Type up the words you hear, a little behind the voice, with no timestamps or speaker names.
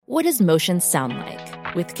What does motion sound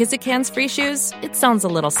like? With Kizik hands-free shoes, it sounds a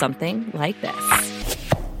little something like this.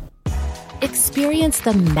 Experience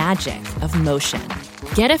the magic of motion.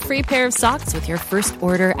 Get a free pair of socks with your first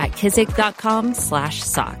order at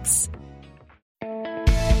kizik.com/socks.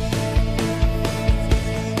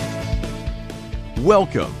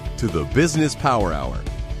 Welcome to the Business Power Hour,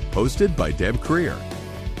 hosted by Deb Creer.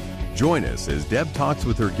 Join us as Deb talks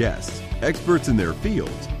with her guests, experts in their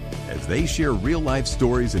fields, as they share real-life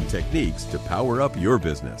stories and techniques to power up your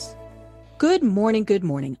business. Good morning, good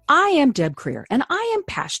morning. I am Deb Creer, and I am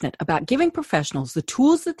passionate about giving professionals the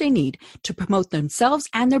tools that they need to promote themselves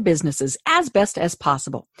and their businesses as best as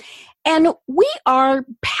possible. And we are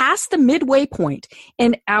past the midway point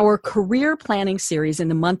in our career planning series in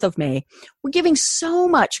the month of May. We're giving so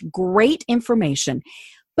much great information.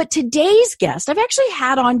 But today's guest, I've actually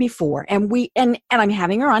had on before, and I'm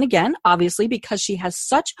having her on again, obviously, because she has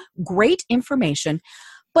such great information.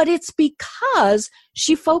 But it's because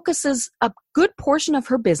she focuses a good portion of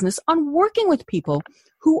her business on working with people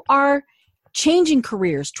who are changing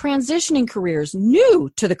careers, transitioning careers, new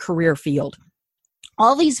to the career field,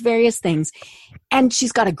 all these various things. And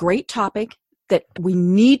she's got a great topic that we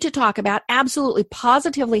need to talk about, absolutely,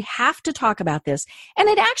 positively have to talk about this. And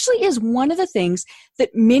it actually is one of the things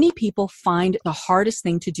that many people find the hardest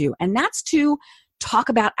thing to do, and that's to talk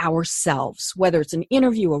about ourselves, whether it's an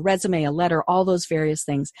interview, a resume, a letter, all those various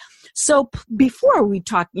things. So before we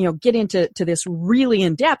talk, get into this really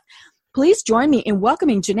in depth, please join me in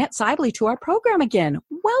welcoming Jeannette Seibly to our program again.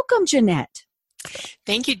 Welcome, Jeannette.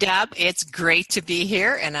 Thank you, Deb. It's great to be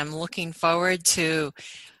here, and I'm looking forward to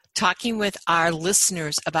talking with our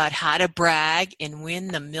listeners about how to brag and win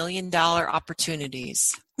the $1 million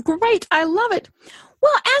opportunities. Great. I love it.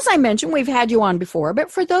 Well, as I mentioned, we've had you on before,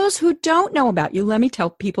 but for those who don't know about you, let me tell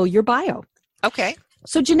people your bio. Okay.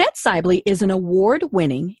 So Jeannette Seibly is an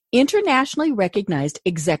award-winning, internationally recognized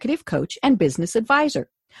executive coach and business advisor.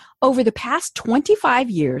 Over the past 25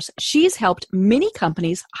 years, she's helped many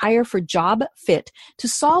companies hire for job fit to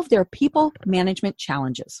solve their people management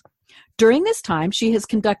challenges. During this time, she has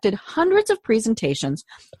conducted hundreds of presentations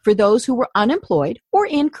for those who were unemployed or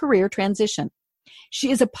in career transition.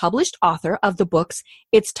 She is a published author of the books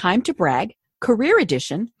It's Time to Brag, Career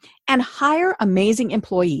Edition, and Hire Amazing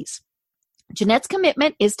Employees. Jeannette's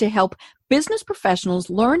commitment is to help business professionals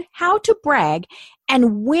learn how to brag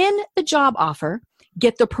and win the job offer,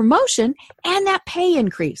 get the promotion, and that pay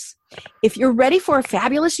increase. If you're ready for a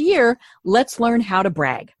fabulous year, let's learn how to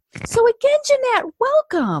brag. So again, Jeannette,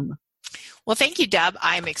 welcome. Well, thank you, Deb.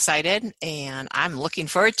 I'm excited, and I'm looking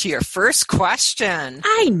forward to your first question.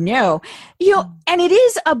 I know. And it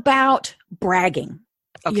is about bragging.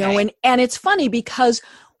 Okay. And it's funny because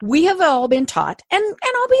we have all been taught, and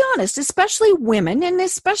I'll be honest, especially women, and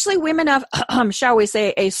especially women of, shall we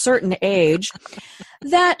say, a certain age,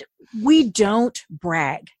 that we don't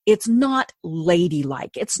brag. It's not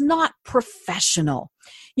ladylike. It's not professional.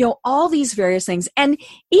 All these various things. And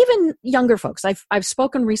even younger folks, I've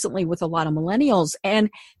spoken recently with a lot of millennials, and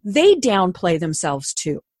they downplay themselves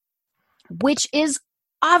too, which is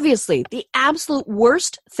obviously the absolute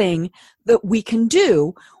worst thing that we can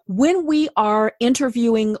do when we are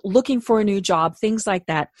interviewing, looking for a new job, things like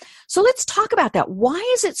that. So let's talk about that. Why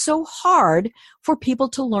is it so hard for people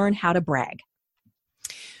to learn how to brag?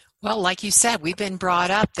 Well, like you said, we've been brought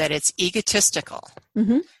up that it's egotistical.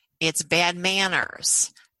 Mm-hmm. It's bad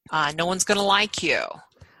manners. No one's going to like you,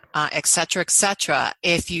 et cetera,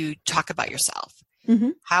 if you talk about yourself. Mm-hmm.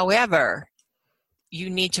 However, you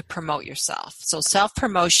need to promote yourself. So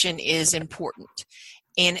self-promotion is important.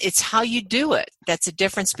 And it's how you do it. That's the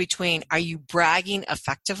difference between, are you bragging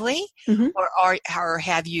effectively, mm-hmm. or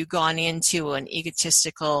have you gone into an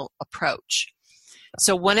egotistical approach?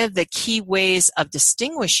 So one of the key ways of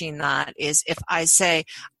distinguishing that is if I say,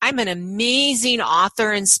 I'm an amazing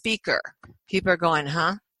author and speaker, people are going,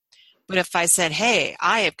 huh? But if I said, hey,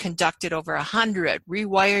 I have conducted over 100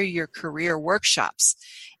 Rewire Your Career workshops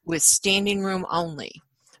with standing room only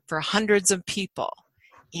for hundreds of people,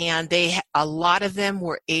 and a lot of them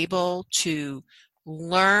were able to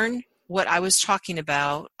learn what I was talking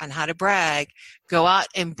about on how to brag, go out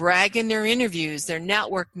and brag in their interviews, their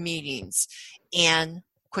network meetings, and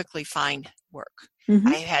quickly find work. Mm-hmm.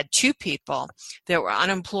 I had 2 people that were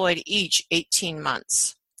unemployed each 18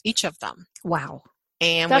 months, each of them. Wow.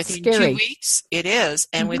 And That's within scary. 2 weeks, it is,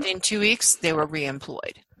 and mm-hmm. within 2 weeks, they were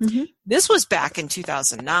reemployed. Mm-hmm. This was back in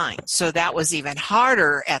 2009, so that was even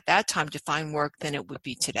harder at that time to find work than it would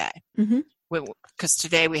be today. Mm-hmm. Because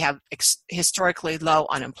today we have historically low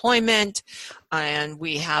unemployment, and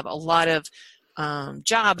we have a lot of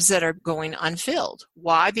jobs that are going unfilled.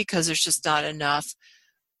 Why? Because there's just not enough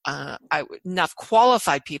enough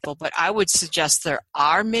qualified people, but I would suggest there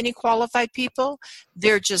are many qualified people.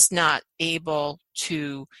 They're just not able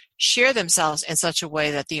to share themselves in such a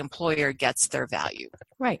way that the employer gets their value.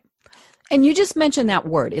 Right. And you just mentioned that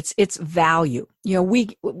word. It's value. You know,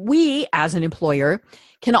 we as an employer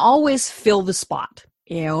can always fill the spot.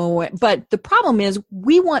 You know, but the problem is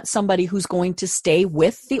we want somebody who's going to stay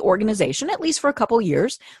with the organization at least for a couple of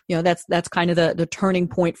years. You know, that's kind of the turning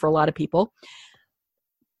point for a lot of people.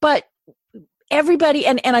 But everybody,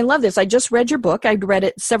 and I love this. I just read your book. I read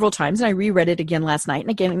it several times and I reread it again last night. And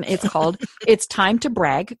again, it's called It's Time to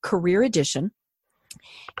Brag, Career Edition.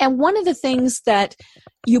 And one of the things that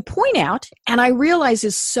you point out, and I realize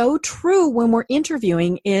is so true when we're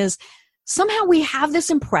interviewing, is somehow we have this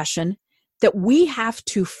impression that we have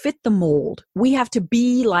to fit the mold. We have to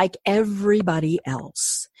be like everybody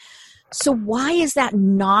else. So why is that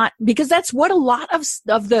not? Because that's what a lot of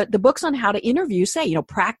the books on how to interview say, you know,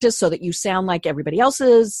 practice so that you sound like everybody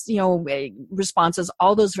else's, you know, responses,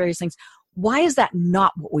 all those various things. Why is that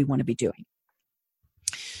not what we want to be doing?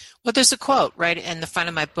 Well, there's a quote right in the front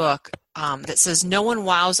of my book that says, "No one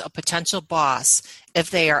wows a potential boss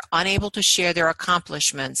if they are unable to share their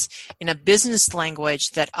accomplishments in a business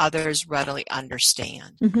language that others readily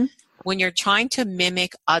understand." Mm-hmm. When you're trying to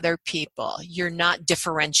mimic other people, you're not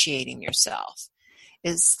differentiating yourself.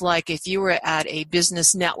 It's like if you were at a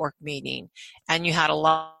business network meeting and you had a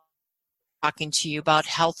lot talking to you about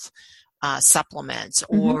health supplements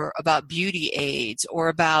or about beauty aids or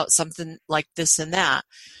about something like this and that.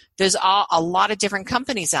 There's a lot of different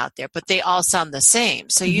companies out there, but they all sound the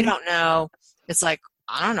same. So you don't know. It's like,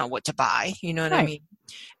 I don't know what to buy. You know what I mean?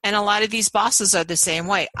 And a lot of these bosses are the same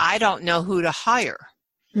way. I don't know who to hire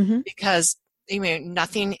because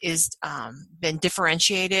nothing is been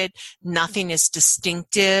differentiated. Nothing is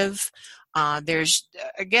distinctive. There's,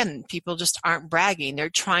 again, people just aren't bragging.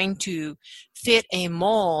 They're trying to fit a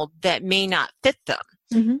mold that may not fit them.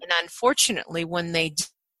 And unfortunately, when they do,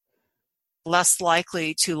 less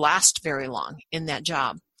likely to last very long in that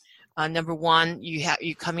job. Number one,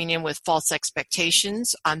 you coming in with false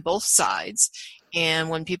expectations on both sides. And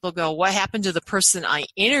when people go, what happened to the person I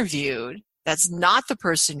interviewed? That's not the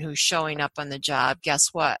person who's showing up on the job. Guess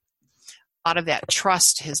what? A lot of that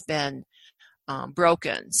trust has been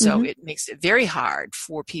broken. So it makes it very hard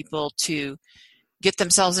for people to get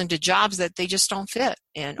themselves into jobs that they just don't fit.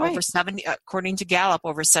 And over 70, according to Gallup,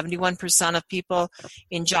 over 71% of people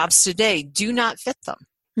in jobs today do not fit them.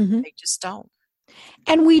 They just don't.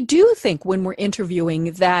 And we do think when we're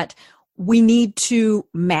interviewing that we need to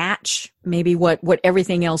match maybe what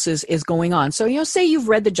everything else is going on. So, you know, say you've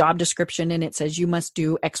read the job description and it says you must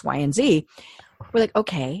do X, Y, and Z. We're like,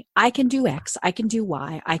 okay, I can do X, I can do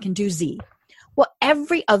Y, I can do Z. Well,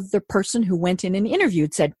 every other person who went in and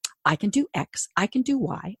interviewed said, I can do X, I can do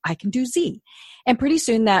Y, I can do Z. And pretty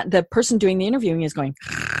soon that the person doing the interviewing is going,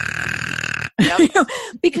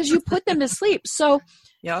 because you put them to sleep. So,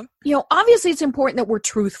 you know, obviously it's important that we're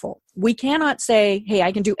truthful. We cannot say, hey,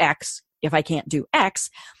 I can do X if I can't do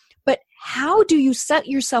X. But how do you set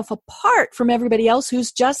yourself apart from everybody else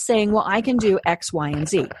who's just saying, well, I can do X, Y, and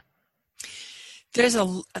Z? There's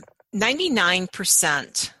a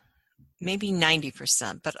 99%, maybe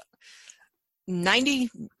 90%, but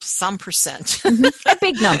 90-some percent a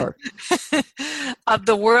big number of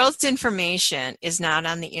the world's information is not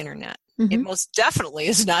on the internet. It most definitely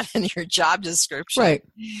is not in your job description. Right.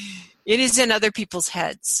 It is in other people's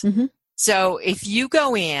heads. So if you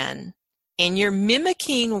go in and you're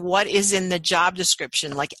mimicking what is in the job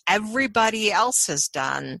description like everybody else has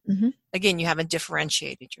done, again, you haven't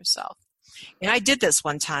differentiated yourself. And I did this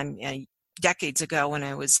one time decades ago when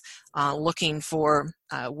I was looking for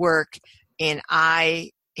work. And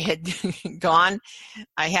I had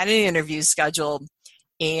I had an interview scheduled,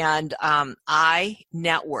 and I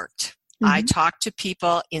networked. I talked to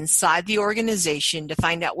people inside the organization to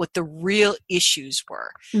find out what the real issues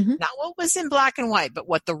were. Not what was in black and white, but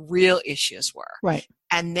what the real issues were. Right.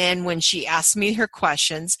 And then when she asked me her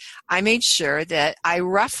questions, I made sure that I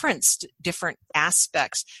referenced different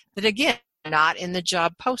aspects that, again, are not in the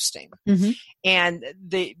job posting. And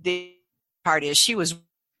the part is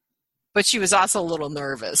but she was also a little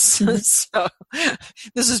nervous. So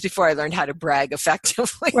this was before I learned how to brag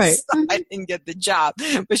effectively. Right. So I didn't get the job.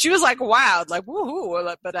 But she was like wild, like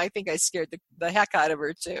woohoo. But I think I scared the heck out of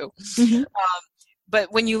her too.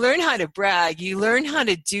 But when you learn how to brag, you learn how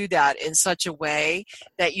to do that in such a way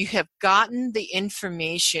that you have gotten the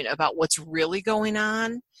information about what's really going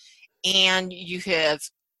on, and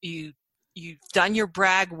you've done your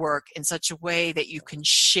brag work in such a way that you can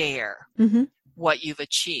share. what you've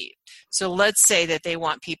achieved. So let's say that they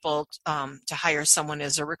want people to hire someone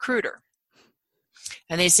as a recruiter.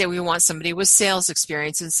 And they say, we want somebody with sales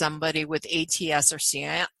experience and somebody with ATS or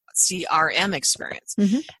CRM experience.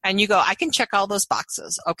 Mm-hmm. And you go, I can check all those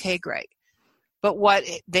boxes. Okay, great. But what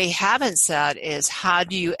they haven't said is, how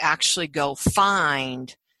do you actually go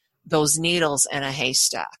find those needles in a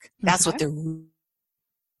haystack? That's what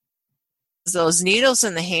those needles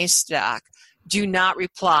in the haystack do not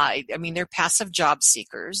reply. I mean, they're passive job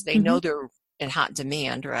seekers. They know they're in hot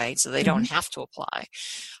demand, right? So they don't have to apply.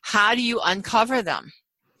 How do you uncover them?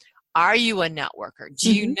 Are you a networker?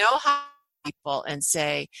 Do you know how people and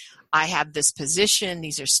say, I have this position,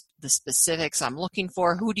 these are the specifics I'm looking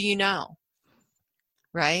for? Who do you know?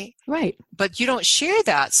 Right? Right. But you don't share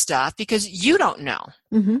that stuff because you don't know.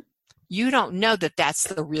 Mm-hmm. You don't know that that's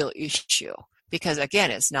the real issue because,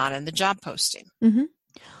 again, it's not in the job posting. Mm-hmm.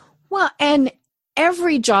 Well, and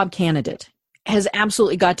every job candidate has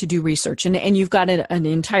absolutely got to do research. And you've got an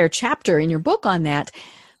entire chapter in your book on that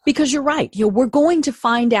because you're right. We're going to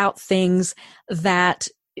find out things that,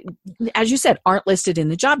 as you said, aren't listed in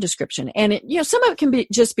the job description. And some of it can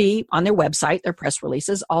just be on their website, their press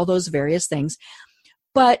releases, all those various things.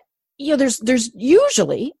 But there's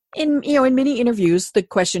usually in many interviews the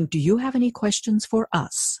question, do you have any questions for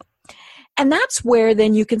us? And that's where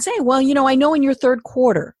then you can say, well, I know in your third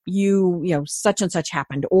quarter, you such and such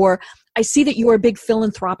happened, or I see that you are a big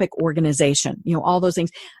philanthropic organization, all those things.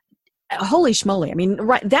 Holy schmoly. I mean,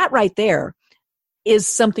 that right there is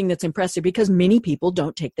something that's impressive because many people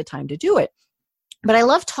don't take the time to do it. But I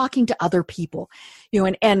love talking to other people,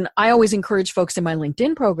 and I always encourage folks in my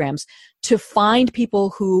LinkedIn programs to find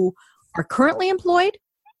people who are currently employed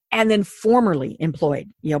and then formerly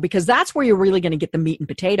employed, because that's where you're really going to get the meat and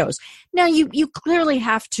potatoes. Now, you clearly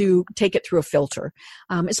have to take it through a filter,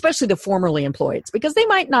 especially the formerly employed, because they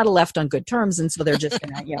might not have left on good terms, and so they're just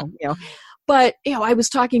going to, But, I was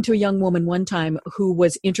talking to a young woman one time who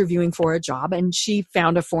was interviewing for a job, and she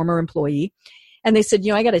found a former employee, and they said,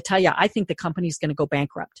 I got to tell you, I think the company's going to go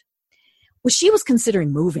bankrupt. Well, she was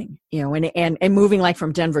considering moving, and moving like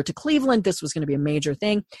from Denver to Cleveland. This was going to be a major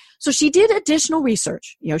thing. So she did additional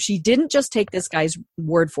research. She didn't just take this guy's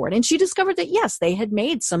word for it. And she discovered that, yes, they had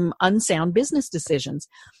made some unsound business decisions.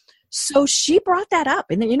 So she brought that up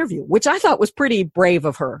in the interview, which I thought was pretty brave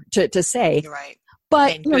of her to say. Right.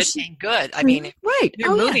 But and good. I mean, right.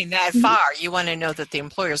 You're moving that far. You want to know that the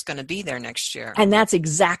employer is going to be there next year. And that's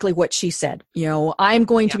exactly what she said. I'm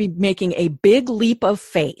going to be making a big leap of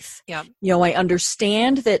faith. Yeah. I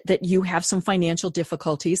understand that you have some financial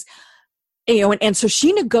difficulties. And so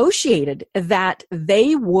she negotiated that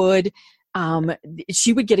they would,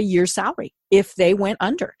 she would get a year's salary if they went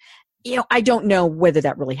under. I don't know whether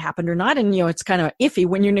that really happened or not. And, it's kind of iffy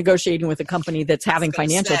when you're negotiating with a company that's having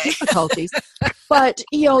financial difficulties. But,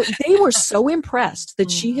 they were so impressed that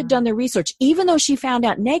she had done their research, even though she found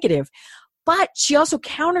out negative. But she also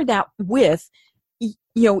countered that with,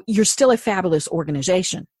 you're still a fabulous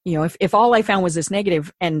organization. If all I found was this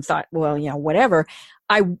negative and thought, well, whatever,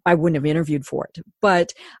 I wouldn't have interviewed for it.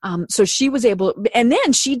 But so she was able, and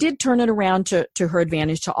then she did turn it around to her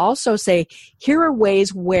advantage to also say, here are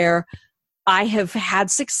ways where I have had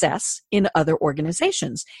success in other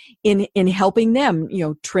organizations in helping them,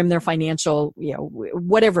 trim their financial,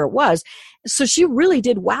 whatever it was. So she really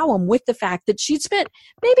did wow them with the fact that she'd spent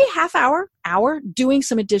maybe half hour doing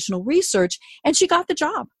some additional research, and she got the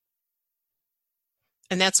job.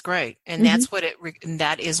 And that's great. And that's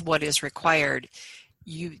that is what is required.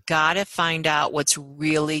 You got to find out what's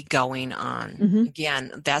really going on.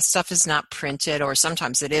 Again, that stuff is not printed, or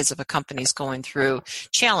sometimes it is if a company's going through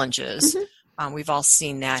challenges. We've all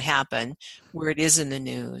seen that happen where it is in the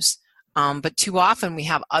news. But too often we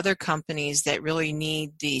have other companies that really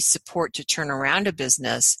need the support to turn around a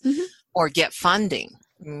business or get funding.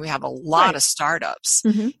 I mean, we have a lot of startups,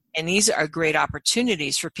 and these are great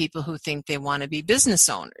opportunities for people who think they want to be business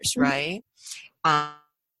owners, right?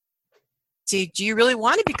 See, do you really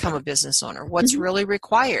want to become a business owner? What's really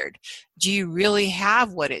required? Do you really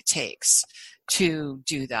have what it takes to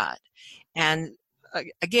do that? And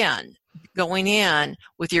again, going in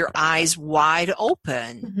with your eyes wide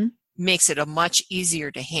open makes it a much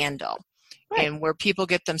easier to handle. Right. And where people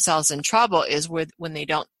get themselves in trouble is when they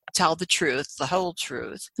don't tell the truth, the whole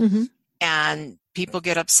truth, and people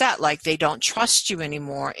get upset like they don't trust you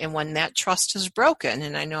anymore. And when that trust is broken,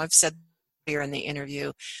 and I know I've said here in the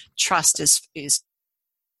interview, trust is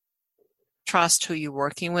trust who you're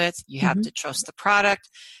working with. You have to trust the product.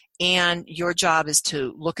 And your job is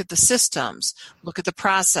to look at the systems, look at the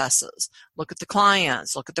processes, look at the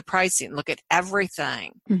clients, look at the pricing, look at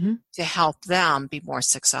everything to help them be more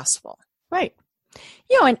successful. Right.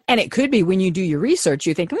 And it could be when you do your research,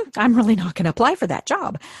 you think, I'm really not going to apply for that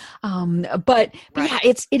job. But yeah,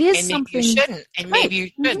 it is and something you shouldn't, and maybe you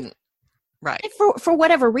shouldn't. Right. For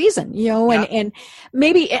whatever reason, and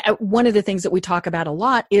maybe one of the things that we talk about a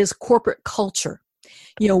lot is corporate culture.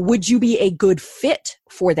 Would you be a good fit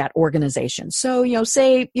for that organization? So,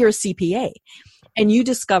 say you're a CPA and you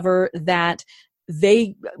discover that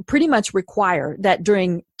they pretty much require that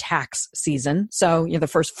during tax season, so the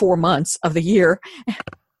first 4 months of the year,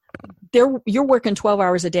 you're working 12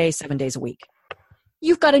 hours a day, 7 days a week.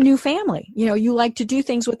 You've got a new family, you like to do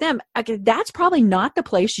things with them. That's probably not the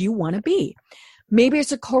place you want to be. Maybe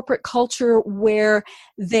it's a corporate culture where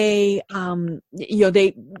they,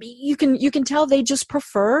 you can tell they just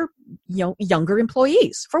prefer, younger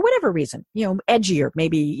employees for whatever reason, edgier,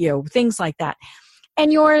 maybe, things like that.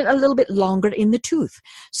 And you're a little bit longer in the tooth.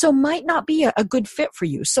 So might not be a good fit for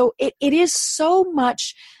you. So it is so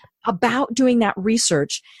much about doing that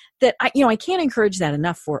research that I can't encourage that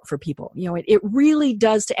enough for people. It really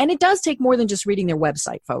does, and it does take more than just reading their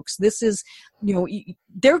website, folks. This is,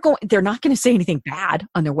 they're not going to say anything bad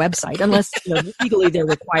on their website unless legally they're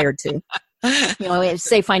required to.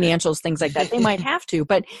 Say financials, things like that. They might have to,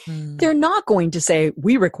 but they're not going to say,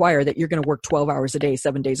 we require that you're going to work 12 hours a day,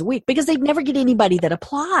 7 days a week, because they'd never get anybody that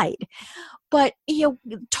applied. But,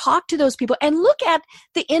 talk to those people and look at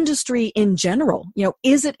the industry in general.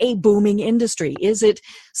 Is it a booming industry? Is it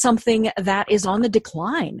something that is on the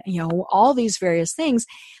decline? All these various things.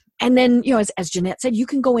 And then, as Jeannette said, you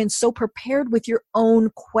can go in so prepared with your own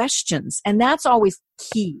questions. And that's always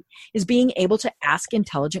key, is being able to ask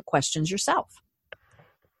intelligent questions yourself.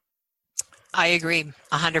 I agree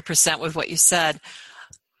 100% with what you said.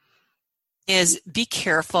 Is be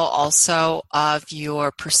careful also of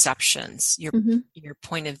your perceptions, your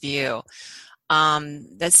point of view.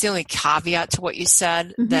 That's the only caveat to what you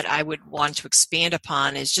said that I would want to expand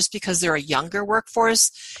upon, is just because they're a younger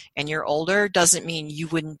workforce and you're older doesn't mean you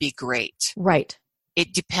wouldn't be great. Right.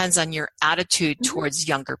 It depends on your attitude towards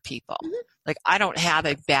younger people. Like, I don't have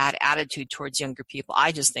a bad attitude towards younger people.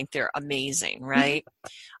 I just think they're amazing, right?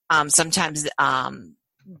 Sometimes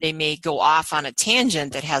they may go off on a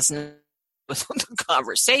tangent that has no with the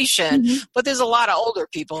conversation, but there's a lot of older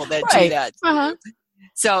people that do that.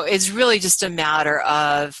 So it's really just a matter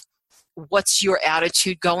of what's your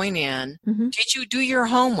attitude going in. Did you do your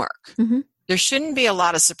homework? There shouldn't be a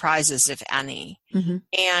lot of surprises, if any.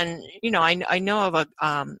 And, I know of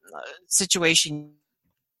a situation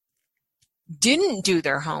didn't do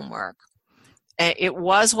their homework. It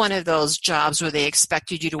was one of those jobs where they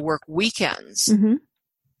expected you to work weekends.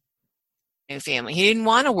 Family. He didn't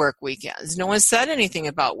want to work weekends. No one said anything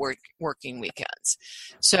about working weekends.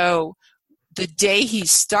 So the day he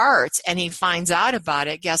starts and he finds out about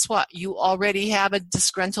it, guess what? You already have a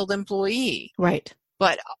disgruntled employee. Right.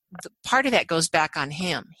 But part of that goes back on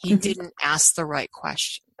him. He didn't ask the right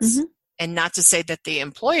questions. And not to say that the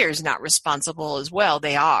employer is not responsible as well.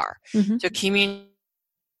 They are. So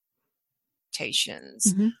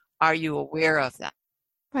communications, are you aware of that?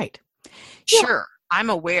 Right. Sure. I'm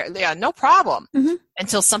aware. Yeah, no problem.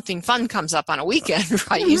 Until something fun comes up on a weekend,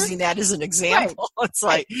 right? Using that as an example. Right. It's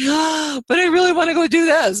like, but I really want to go do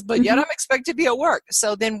this, but yet I'm expected to be at work.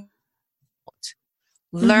 So then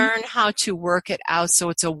learn how to work it out so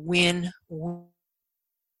it's a win. And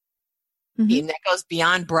that goes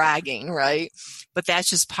beyond bragging, right? But that's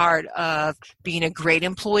just part of being a great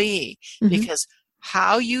employee, because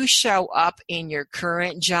how you show up in your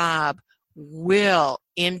current job will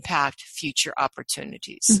impact future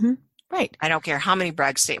opportunities. Right. I don't care how many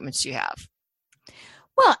brag statements you have.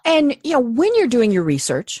 Well, and, when you're doing your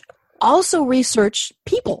research, also research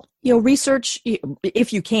people. Research,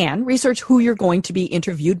 if you can, research who you're going to be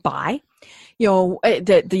interviewed by.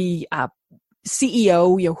 The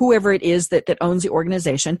CEO, whoever it is that owns the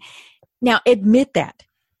organization. Now, admit that.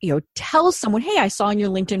 Tell someone, hey, I saw on your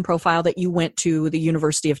LinkedIn profile that you went to the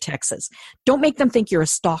University of Texas. Don't make them think you're a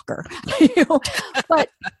stalker. But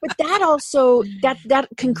that also, that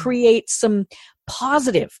can create some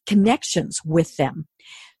positive connections with them.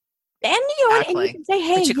 And, and you can say,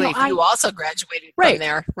 hey, particularly if you also graduated from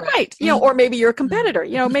there. Right. Or maybe you're a competitor.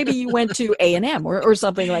 Maybe you went to A&M or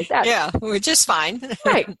something like that. Yeah, which is fine.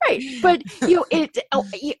 Right. But,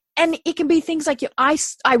 and it can be things like, I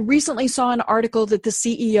recently saw an article that the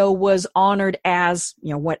CEO was honored as,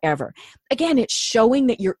 whatever. Again, it's showing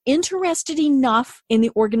that you're interested enough in the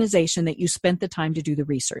organization that you spent the time to do the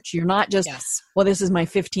research. You're not just, well, this is my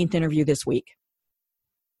 15th interview this week.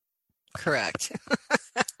 Correct.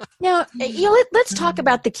 Now, let's talk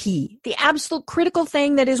about the key, the absolute critical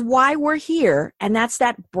thing that is why we're here, and that's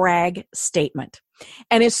that brag statement.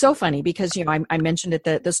 And it's so funny because, I mentioned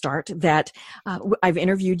at the start that I've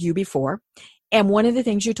interviewed you before. And one of the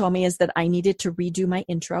things you told me is that I needed to redo my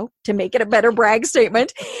intro to make it a better brag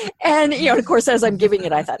statement. And, of course, as I'm giving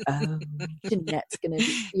it, I thought, oh, Jeanette's going to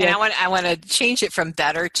be. And I want to change it from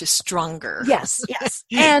better to stronger. Yes.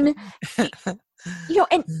 And, and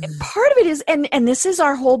part of it is, and this is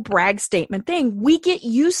our whole brag statement thing. We get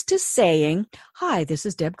used to saying, hi, this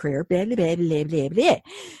is Deb Creer, blah, blah, blah, blah, blah,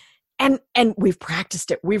 blah. And we've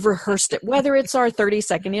practiced it. We've rehearsed it, whether it's our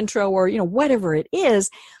 30-second intro or, whatever it is.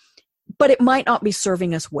 But it might not be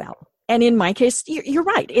serving us well. And in my case, you're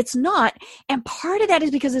right. It's not. And part of that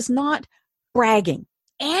is because it's not bragging.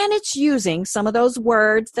 And it's using some of those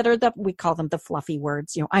words that are we call them the fluffy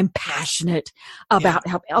words. I'm passionate about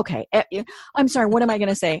helping. Okay. I'm sorry. What am I going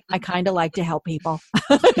to say? I kind of like to help people.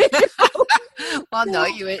 Well, no,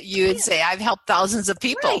 you would say I've helped thousands of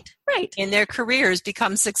people in their careers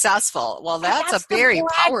become successful. Well, that's a very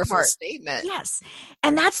powerful statement. Yes.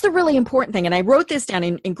 And that's the really important thing. And I wrote this down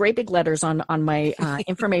in great big letters on my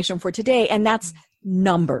information for today. And that's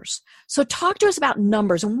numbers. So talk to us about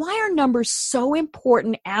numbers and why are numbers so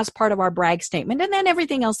important as part of our brag statement and then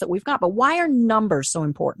everything else that we've got. But why are numbers so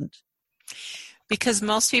important? Because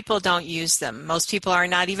most people don't use them. Most people are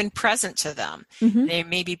not even present to them. Mm-hmm. They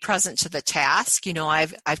may be present to the task.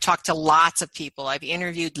 I've talked to lots of people. I've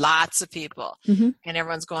interviewed lots of people. Mm-hmm. And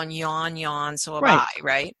everyone's going, yawn, yawn, so have I,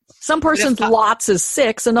 right? Some person's lots is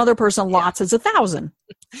 6. Another person lots is 1,000.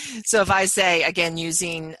 So if I say, again,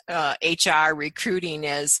 using HR recruiting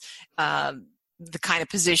as the kind of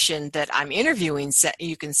position that I'm interviewing,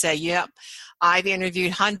 you can say, yep, I've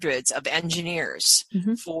interviewed hundreds of engineers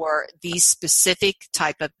for these specific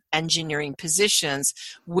type of engineering positions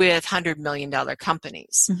with $100 million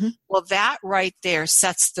companies. Mm-hmm. Well, that right there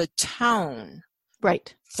sets the tone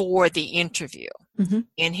for the interview. Mm-hmm.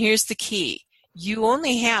 And here's the key. You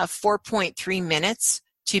only have 4.3 minutes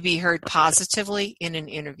to be heard positively in an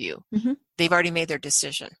interview. Mm-hmm. They've already made their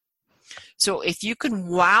decision. So if you can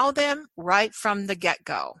wow them right from the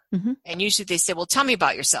get-go, and usually they say, well, tell me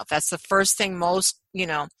about yourself. That's the first thing most,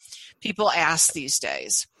 people ask these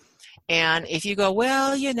days. And if you go,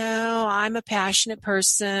 well, I'm a passionate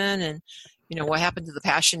person, and, what happened to the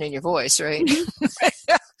passion in your voice, right?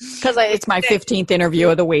 Because it's my 15th interview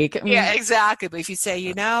of the week. Yeah, exactly. But if you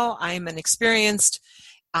say, I'm an experienced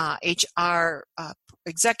HR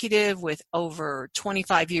executive with over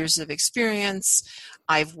 25 years of experience.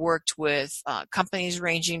 I've worked with companies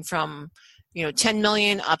ranging from, 10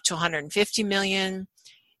 million up to 150 million.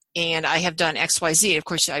 And I have done XYZ. Of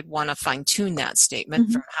course, I'd want to fine tune that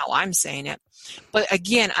statement from how I'm saying it. But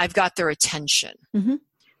again, I've got their attention. Mm-hmm.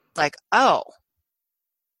 Like, oh,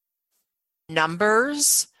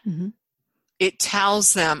 numbers. Mm-hmm. It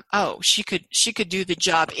tells them, oh, she could do the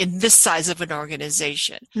job in this size of an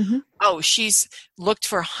organization. Mm-hmm. Oh, she's looked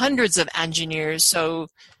for hundreds of engineers, so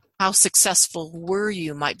how successful were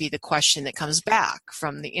you might be the question that comes back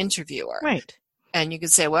from the interviewer. Right. And you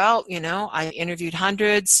could say, well, I interviewed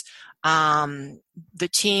hundreds. The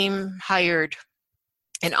team hired,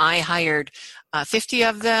 and I hired 50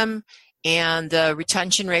 of them, and the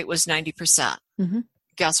retention rate was 90%. Mm-hmm.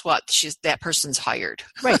 Guess what? That person's hired.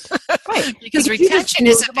 Right. because retention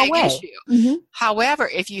is a big issue. Mm-hmm. However,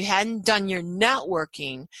 if you hadn't done your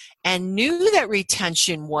networking and knew that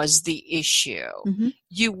retention was the issue,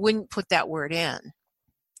 you wouldn't put that word in.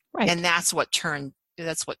 Right. And that's what turned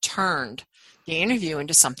the interview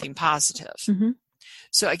into something positive. Mm-hmm.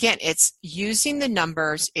 So again, it's using the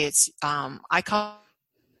numbers. It's I call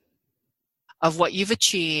of what you've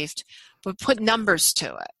achieved, but put numbers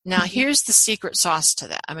to it. Now, here's the secret sauce to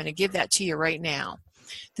that. I'm going to give that to you right now.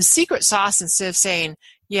 The secret sauce, instead of saying,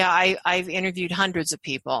 yeah, I've interviewed hundreds of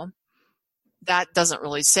people, that doesn't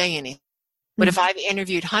really say anything. But if I've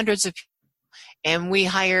interviewed hundreds of people and we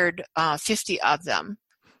hired 50 of them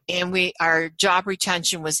and our job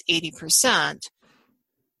retention was 80%,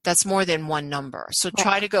 that's more than one number. So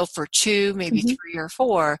try to go for 2, maybe 3 or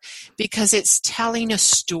 4, because it's telling a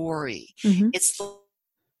story. It's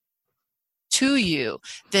to you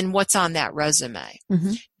than what's on that resume.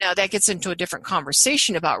 Now that gets into a different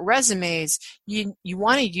conversation about resumes. You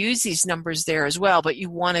want to use these numbers there as well, but you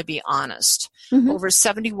want to be honest. Over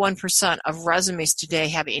 71% of resumes today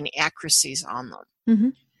have inaccuracies on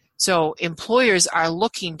them. So employers are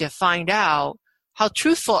looking to find out how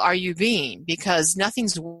truthful are you being, because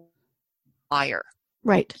nothing's a liar.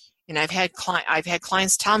 Right. And I've had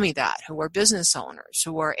clients tell me that, who are business owners,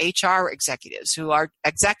 who are HR executives, who are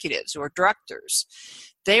directors.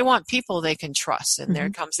 They want people they can trust. And there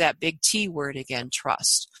comes that big T word again,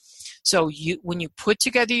 trust. So when you put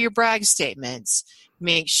together your brag statements,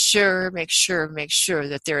 make sure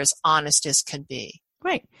that they're as honest as can be.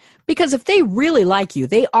 Right. Because if they really like you,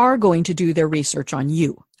 they are going to do their research on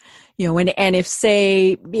you. And if,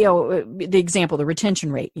 say, the example, the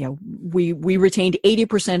retention rate, we retained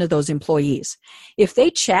 80% of those employees. If they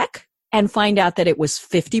check and find out that it was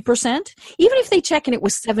 50%, even if they check and it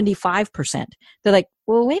was 75%, they're like,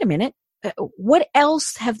 well, wait a minute. What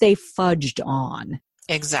else have they fudged on?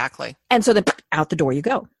 Exactly. And so then out the door you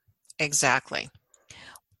go. Exactly.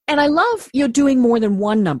 And I love, doing more than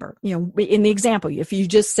one number. In the example, if you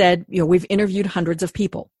just said, we've interviewed hundreds of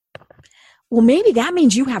people. Well, maybe that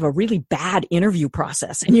means you have a really bad interview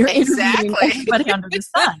process and you're interviewing everybody under the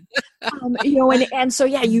sun. And so,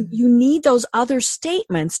 you need those other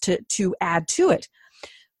statements to add to it.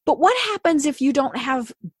 But what happens if you don't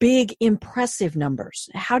have big, impressive numbers?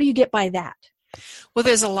 How do you get by that? Well,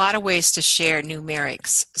 there's a lot of ways to share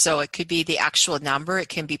numerics. So it could be the actual number. It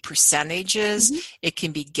can be percentages. Mm-hmm. It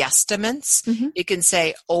can be guesstimates. Mm-hmm. You can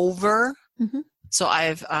say over. Mm-hmm. So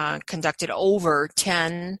I've conducted over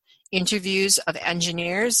 10 interviews of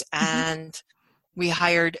engineers, and we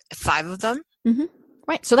hired 5 of them. Mm-hmm.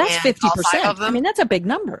 Right. So that's 50%. I mean, that's a big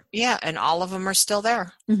number. Yeah. And all of them are still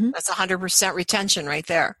there. Mm-hmm. That's 100% retention right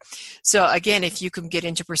there. So again, if you can get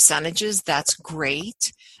into percentages, that's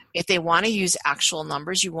great. If they want to use actual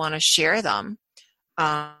numbers, you want to share them.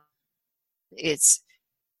 It's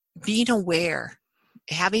being aware,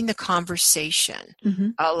 having the conversation, mm-hmm.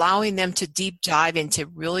 allowing them to deep dive into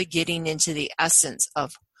really getting into the essence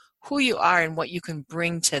of who you are and what you can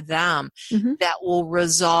bring to them mm-hmm. that will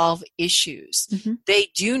resolve issues. Mm-hmm. They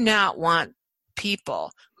do not want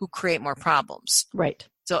people who create more problems. Right.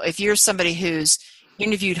 So if you're somebody who's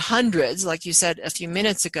interviewed hundreds, like you said a few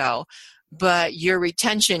minutes ago, but your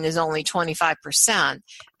retention is only 25%,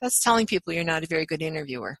 that's telling people you're not a very good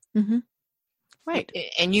interviewer. Mm-hmm. Right.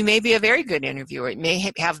 And you may be a very good interviewer. It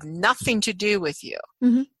may have nothing to do with you.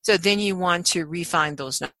 Mm-hmm. So then you want to refine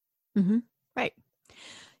those numbers. Mm-hmm. Right.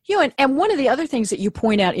 And one of the other things that you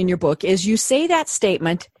point out in your book is you say that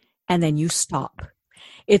statement and then you stop.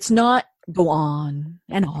 It's not go on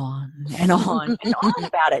and on and on and on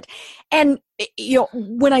about it. And,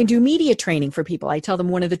 when I do media training for people, I tell them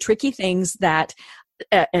one of the tricky things that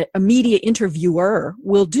a media interviewer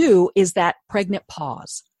will do is that pregnant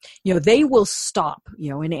pause. They will stop,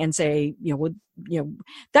 and say,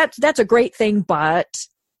 that's a great thing, but,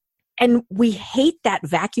 and we hate that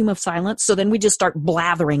vacuum of silence. So then we just start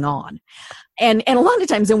blathering on. And a lot of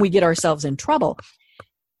times then we get ourselves in trouble.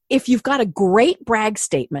 If you've got a great brag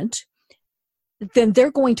statement, then they're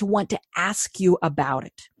going to want to ask you about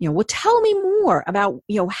it. Well, tell me more about,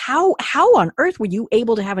 how on earth were you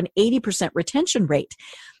able to have an 80% retention rate?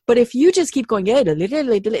 But if you just keep going,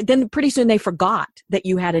 then pretty soon they forgot that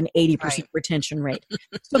you had an 80% retention rate.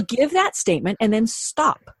 So give that statement and then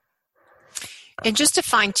stop. And just to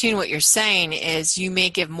fine tune what you're saying is you may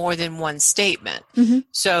give more than one statement. Mm-hmm.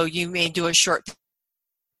 So you may do a short,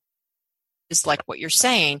 just like what you're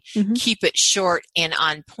saying, mm-hmm. keep it short and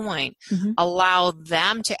on point. Mm-hmm. Allow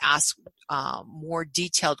them to ask more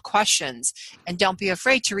detailed questions, and don't be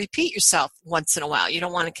afraid to repeat yourself once in a while. You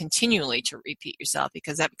don't want to continually to repeat yourself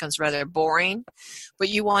because that becomes rather boring, but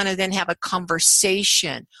you want to then have a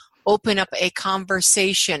conversation, open up a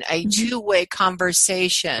conversation, a mm-hmm. two-way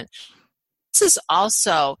conversation. This is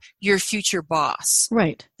also your future boss.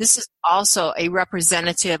 Right. This is also a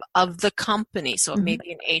representative of the company. So mm-hmm. it may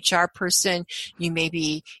be an HR person. You may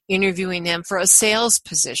be interviewing them for a sales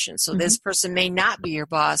position. So mm-hmm. this person may not be your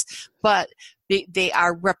boss, but they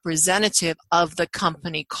are representative of the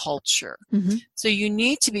company culture. Mm-hmm. So you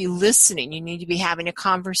need to be listening. You need to be having a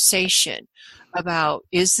conversation about,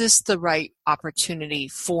 is this the right opportunity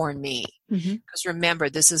for me? Mm-hmm. Because remember,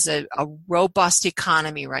 this is a robust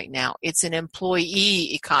economy right now. It's an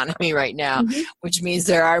employee economy right now, mm-hmm. which means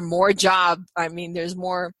there are more there's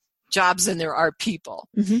more jobs than there are people.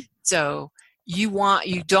 Mm-hmm. So you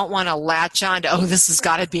don't want to latch on to, this has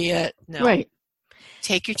got to be it. No. Right.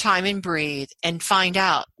 Take your time and breathe and find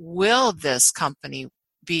out, will this company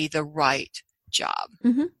be the right job?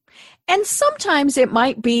 Mm-hmm. And sometimes it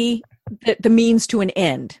might be the means to an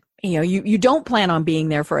end. You don't plan on being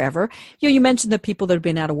there forever. You mentioned the people that have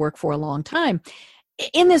been out of work for a long time.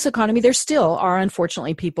 In this economy, there still are,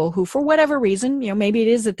 unfortunately, people who, for whatever reason, maybe it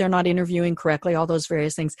is that they're not interviewing correctly, all those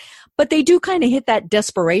various things, but they do kind of hit that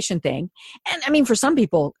desperation thing. And I mean, for some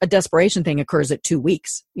people, a desperation thing occurs at 2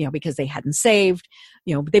 weeks, because they hadn't saved,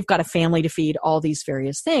 they've got a family to feed, all these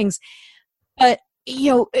various things. But,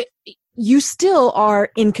 you still are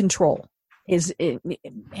in control.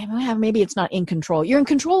 Maybe it's not in control. You're in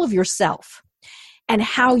control of yourself. and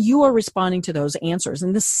how you are responding to those answers.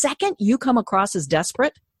 And the second you come across as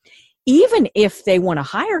desperate, even if they want to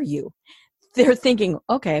hire you, they're thinking,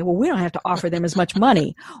 okay, well, we don't have to offer them as much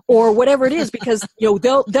money or whatever it is, because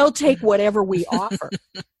they'll take whatever we offer.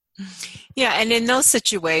 Yeah, and in those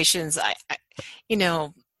situations, I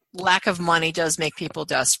lack of money does make people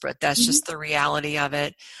desperate. That's just the reality of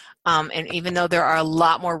it. And even though there are a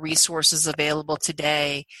lot more resources available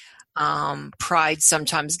today, pride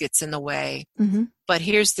sometimes gets in the way. But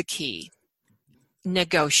here's the key.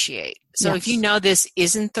 Negotiate. So if you know this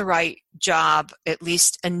isn't the right job, at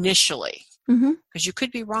least initially, because you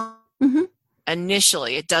could be wrong.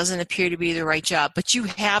 Initially, it doesn't appear to be the right job, but you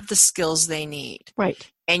have the skills they need.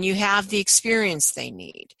 Right. And you have the experience they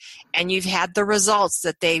need. And you've had the results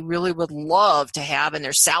that they really would love to have, and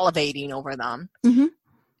they're salivating over them.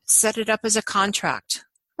 Set it up as a contract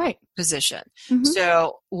position.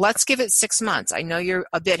 So let's give it 6 months. I know you're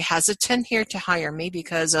a bit hesitant here to hire me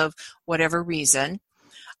because of whatever reason.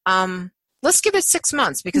 Let's give it 6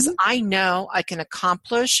 months, because I know I can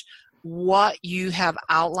accomplish what you have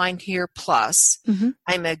outlined here. Plus,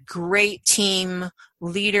 I'm a great team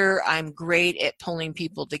leader. I'm great at pulling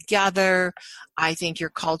people together. I think your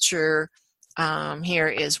culture here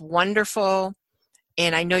is wonderful.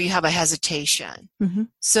 And I know you have a hesitation.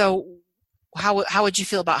 So how would you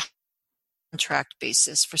feel about contract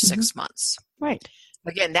basis for 6 months? Right.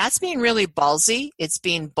 Again, that's being really ballsy. It's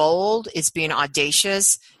being bold. It's being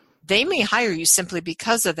audacious. They may hire you simply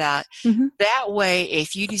because of that. That way,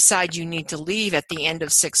 if you decide you need to leave at the end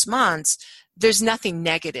of 6 months, there's nothing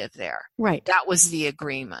negative there. Right. That was the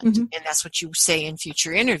agreement. And that's what you say in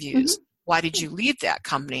future interviews. Why did you leave that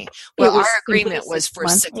company? Well, our agreement was for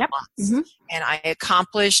 6 months. And I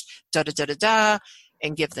accomplished da-da-da-da-da,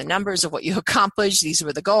 and give the numbers of what you accomplished. These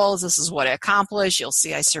were the goals. This is what I accomplished. You'll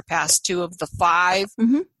see I surpassed 2 of the 5.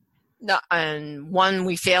 No, and 1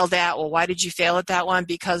 we failed at. Well, why did you fail at that one?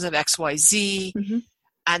 Because of XYZ.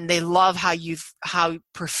 And they love how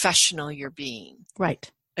professional you're being.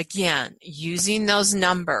 Right. Again, using those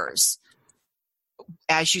numbers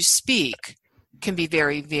as you speak can be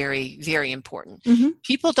very, very, very important.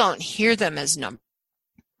 People don't hear them as numbers.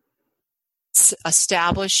 It's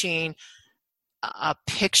establishing a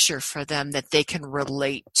picture for them that they can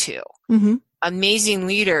relate to. Amazing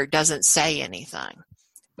leader doesn't say anything.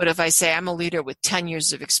 But if I say I'm a leader with 10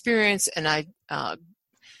 years of experience and I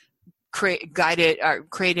created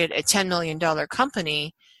a $10 million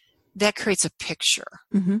company, that creates a picture.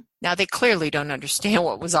 Now, they clearly don't understand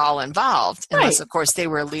what was all involved, unless, of course, they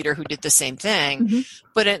were a leader who did the same thing.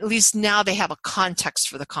 But at least now they have a context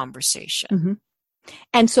for the conversation.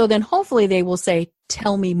 And so then hopefully they will say,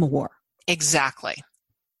 tell me more. Exactly.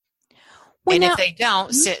 Well, and now, if they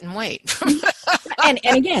don't, sit and wait. and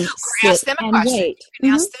again, ask them a question. Wait. You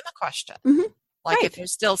can ask them a question. Like if they're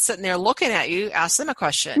still sitting there looking at you, ask them a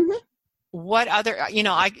question. What other,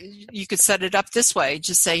 you could set it up this way.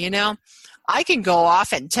 Just say, I can go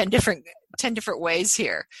off in 10 different ways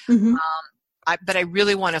here. But I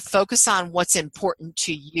really want to focus on what's important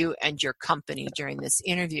to you and your company during this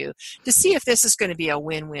interview to see if this is going to be a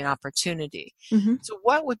win-win opportunity. So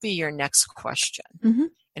what would be your next question?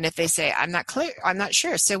 And if they say, I'm not clear, I'm not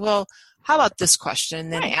sure, say, well, how about this question?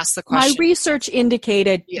 And then ask the question. My research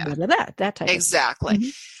indicated that type exactly. of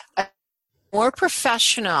thing. More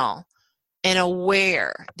professional and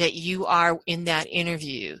aware that you are in that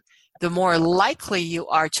interview, the more likely you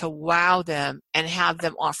are to wow them and have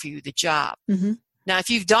them offer you the job. Now, if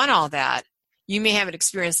you've done all that, you may have an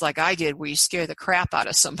experience like I did where you scare the crap out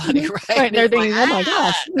of somebody, right? And they're thinking, oh my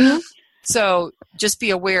gosh. So just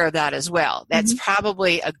be aware of that as well. That's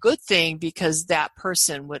probably a good thing, because that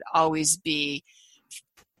person would always be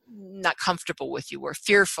not comfortable with you or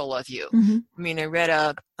fearful of you. I mean, I read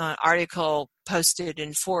an article posted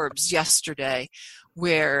in Forbes yesterday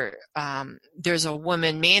where there's a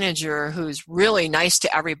woman manager who's really nice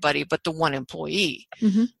to everybody but the one employee.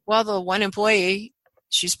 Well, the one employee,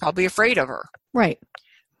 she's probably afraid of her. Right.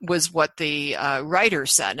 Was what the writer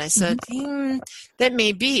said. And I said, that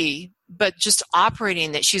may be, but just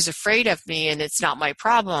operating that she's afraid of me and it's not my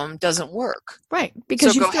problem doesn't work. Right.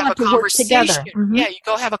 Because so you still have to work together. Yeah, you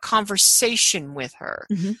go have a conversation with her.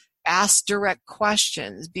 Ask direct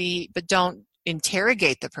questions, but don't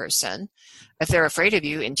interrogate the person. If they're afraid of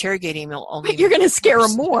you, interrogating will only... You're going to scare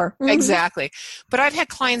them more. Exactly. But I've had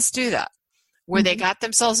clients do that, where they got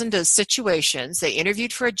themselves into situations, they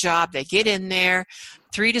interviewed for a job, they get in there,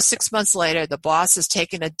 3 to 6 months later, the boss has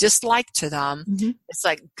taken a dislike to them. It's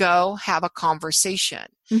like, go have a conversation.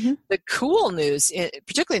 The cool news,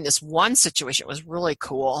 particularly in this one situation, was really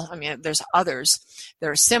cool. I mean, there's others that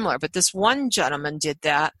are similar, but this one gentleman did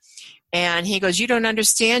that. And he goes, you don't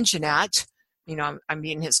understand, Jeannette. You know, I'm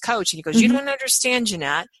being his coach. And he goes, you don't understand,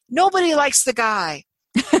 Jeannette. Nobody likes the guy.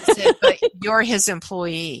 I said, but you're his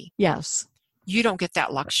employee. Yes. You don't get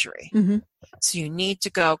that luxury. So you need to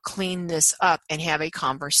go clean this up and have a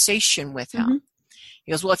conversation with him.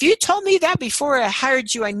 He goes, well, if you told me that before I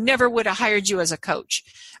hired you, I never would have hired you as a coach.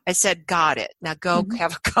 I said, got it. Now go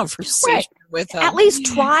have a conversation with him. At least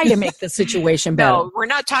try to make the situation better. No, we're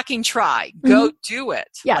not talking try. Go do it.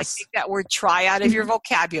 Yes. Like, take that word try out of your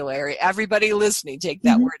vocabulary. Everybody listening, take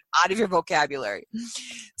that word out of your vocabulary.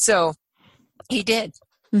 So he did.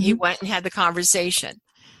 He went and had the conversation.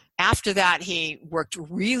 After that, he worked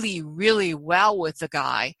really, really well with the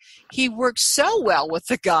guy. He worked so well with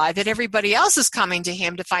the guy that everybody else is coming to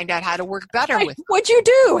him to find out how to work better with him. What'd you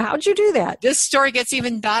do? How'd you do that? This story gets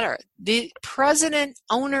even better. The president,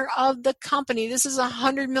 owner of the company, this is a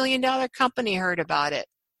 $100 million company, heard about it.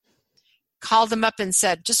 Called him up and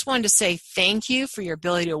said, just wanted to say thank you for your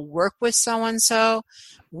ability to work with so-and-so.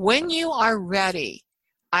 When you are ready,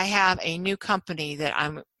 I have a new company that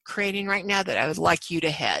I'm creating right now that I would like you to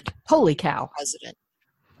head. Holy cow. President.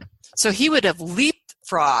 So he would have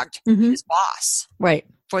leapfrogged his boss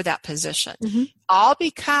for that position. All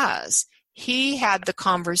because he had the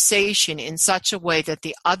conversation in such a way that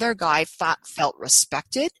the other guy felt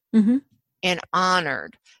respected and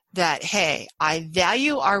honored that, hey, I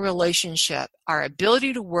value our relationship, our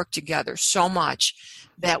ability to work together so much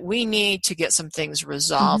that we need to get some things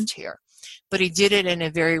resolved here. But he did it in a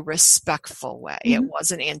very respectful way. It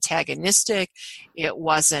wasn't antagonistic. It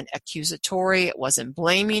wasn't accusatory. It wasn't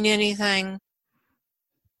blaming anything,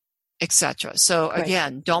 etc. So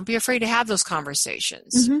again, don't be afraid to have those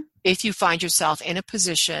conversations if you find yourself in a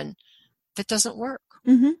position that doesn't work.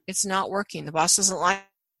 It's not working. The boss doesn't like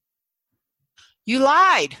you.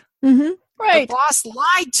 Lied. The boss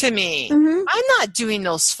lied to me. I'm not doing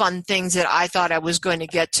those fun things that I thought I was going to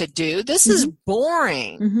get to do. This is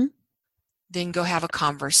boring. Then go have a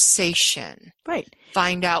conversation.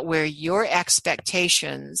 Find out where your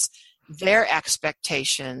expectations, their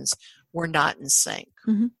expectations were not in sync.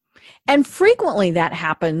 And frequently that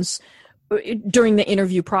happens during the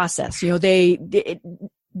interview process. You know,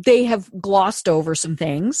 they have glossed over some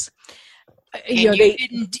things.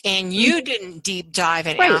 And you didn't deep dive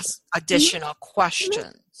and ask additional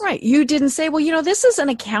questions. You didn't say, well, you know, this is an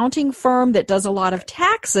accounting firm that does a lot of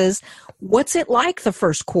taxes. What's it like the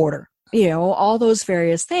first quarter? You know, all those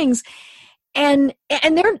various things. And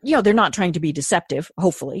they're, you know, they're not trying to be deceptive,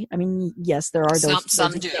 hopefully. I mean, yes, there are those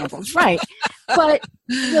examples. But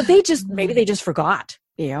you know, maybe they just forgot.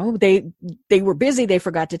 You know, they were busy. They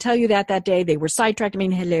forgot to tell you that day. They were sidetracked. I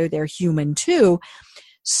mean, hello, they're human too.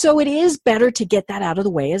 So it is better to get that out of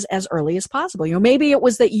the way as early as possible. You know, maybe it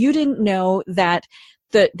was that you didn't know that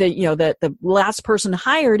the last person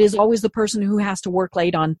hired is always the person who has to work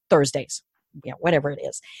late on Thursdays. You know, whatever it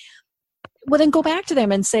is. Well, then go back to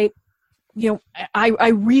them and say, you know, I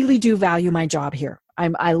really do value my job here.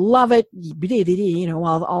 I love it. You know,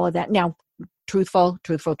 all of that. Now, truthful,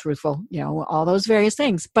 you know, all those various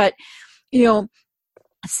things. But, you know,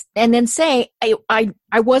 and then say, I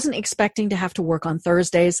wasn't expecting to have to work on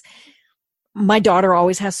Thursdays. My daughter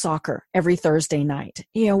always has soccer every Thursday night.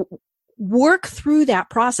 You know, work through that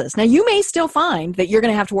process. Now, you may still find that you're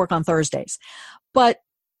going to have to work on Thursdays, but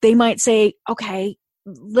they might say, okay,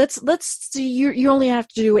 let's see, you only have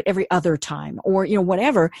to do it every other time, or, you know,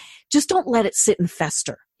 whatever. Just don't let it sit and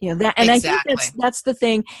fester. You know, that, and exactly. I think that's the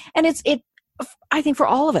thing. And I think for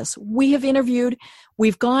all of us, we have interviewed,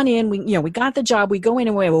 we've gone in, we got the job, we go in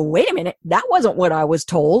and we go, well, wait a minute, that wasn't what I was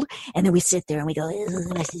told. And then we sit there and we go,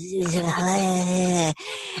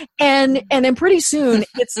 and then pretty soon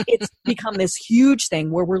it's become this huge thing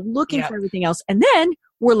where we're looking for everything else. And then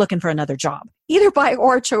we're looking for another job, either by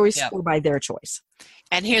our choice or by their choice.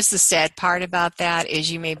 And here's the sad part about that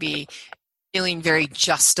is you may be feeling very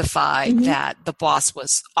justified that the boss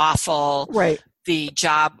was awful. Right. The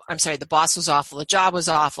boss was awful. The job was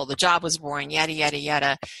awful. The job was boring, yada, yada,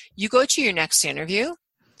 yada. You go to your next interview,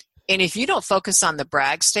 and if you don't focus on the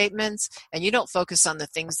brag statements and you don't focus on the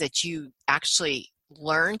things that you actually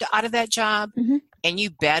learned out of that job, and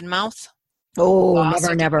you badmouth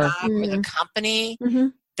never. Or the company,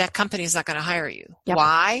 that company is not going to hire you. Yep.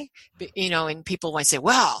 Why? You know, and people might say,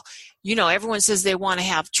 well, you know, everyone says they want to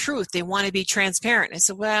have truth. They want to be transparent. I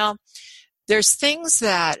said, well, there's things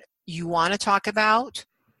that you want to talk about,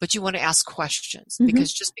 but you want to ask questions Mhm.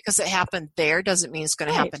 because just because it happened there doesn't mean it's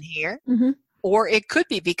going to Right. happen here. Mhm. Or it could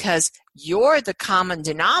be because you're the common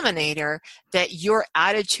denominator, that your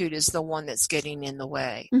attitude is the one that's getting in the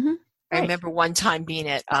way. Mhm. I Right. remember one time being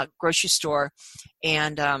at a grocery store,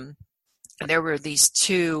 and there were these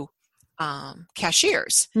two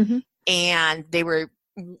cashiers, Mhm. and they were,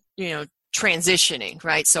 transitioning,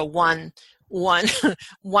 right? So one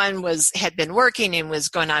had been working and was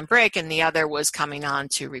going on break, and the other was coming on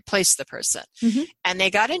to replace the person. Mhm. And they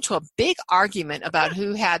got into a big argument about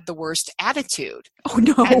who had the worst attitude. Oh,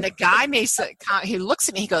 no. And the guy he looks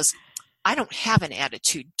at me, he goes, "I don't have an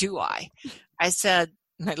attitude, do I?" I said,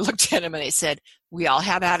 and I looked at him and I said, "We all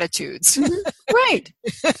have attitudes." Mhm. Right.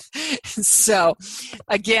 So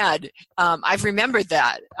again, I've remembered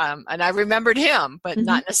that. And I remembered him, but Mhm.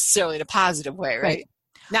 not necessarily in a positive way, right? Right.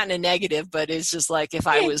 Not in a negative, but it's just like if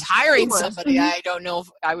I Yeah, was hiring he was. somebody, Mhm. I don't know if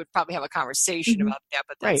I would probably have a conversation Mhm. about that,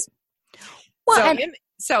 but Right. that's Well, so. and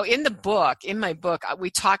In my book, we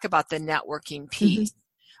talk about the networking piece.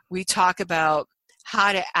 We talk about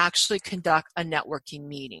how to actually conduct a networking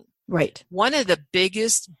meeting. right. One of the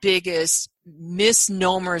biggest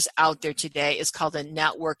misnomers out there today is called a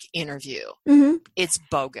network interview. Mhm. It's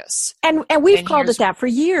bogus. And we've And called here's- it that for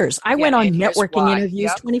years. I Yeah, went on and here's networking why.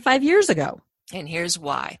 interviews Yep. 25 years ago. And here's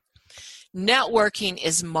why. Networking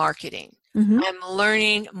is marketing. Mhm. I'm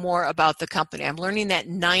learning more about the company. I'm learning that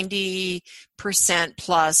 90%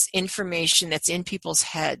 plus information that's in people's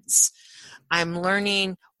heads. I'm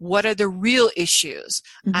learning what are the real issues.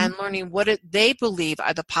 Mhm. I'm learning what they believe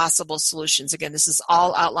are the possible solutions. Again, this is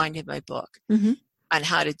all outlined in my book Mhm. on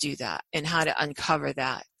how to do that and how to uncover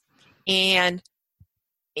that. And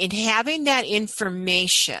in having that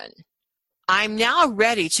information, I'm now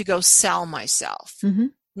ready to go sell myself.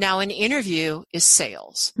 Mhm. Now, an interview is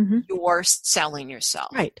sales. Mhm. You're selling yourself.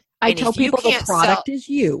 Right. I And tell if you people the can't product is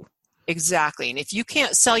you. Exactly. And if you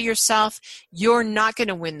can't sell yourself, you're not going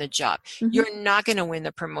to win the job. Mhm. You're not going to win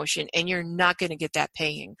the promotion, and you're not going to get that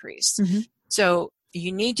pay increase. Mhm. So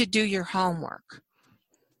you need to do your homework.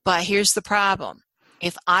 But here's the problem.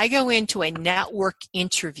 If I go into a network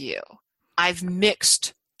interview, I've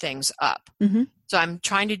mixed things up. Mhm. So I'm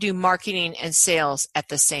trying to do marketing and sales at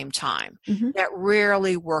the same time. Mhm. That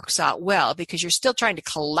rarely works out well because you're still trying to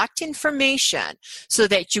collect information so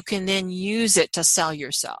that you can then use it to sell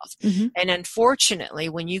yourself. Mhm. And unfortunately,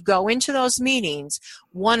 when you go into those meetings,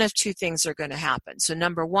 one of two things are going to happen. So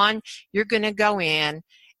number one, you're going to go in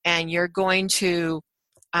and you're going to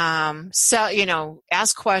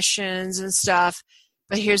ask questions and stuff.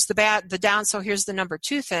 But here's so here's the number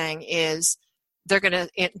two thing is they're going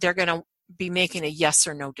to be making a yes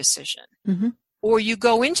or no decision. Mhm. Or you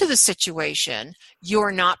go into the situation,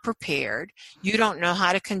 you're not prepared, you don't know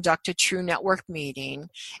how to conduct a true network meeting,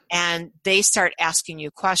 and they start asking you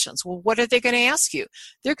questions. Well, what are they going to ask you?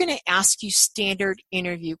 They're going to ask you standard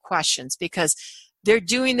interview questions because they're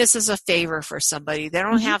doing this as a favor for somebody. They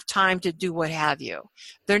don't Mhm. have time to do what have you.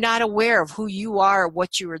 They're not aware of who you are or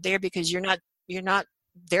what you were there because you're not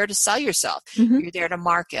there to sell yourself. Mhm. You're there to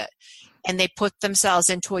market. And they put themselves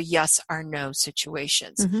into a yes or no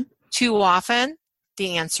situations. Mhm. Too often,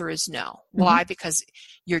 the answer is no. Why? Because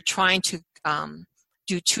you're trying to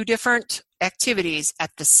do two different activities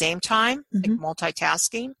at the same time, like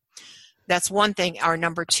multitasking. That's one thing. Or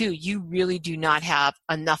number two, you really do not have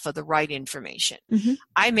enough of the right information. Mhm.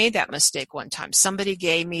 I made that mistake one time. Somebody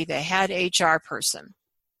gave me the head HR person,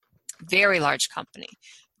 very large company,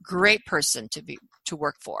 great person to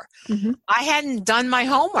work for. Mhm. I hadn't done my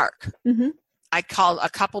homework. Mhm. I called a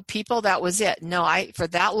couple people. That was it. No, for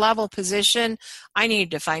that level position, I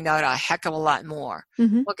needed to find out a heck of a lot more.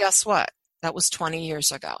 Mhm. Well, guess what? That was 20 years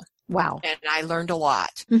ago. Wow. And I learned a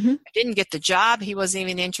lot. Mhm. I didn't get the job. He wasn't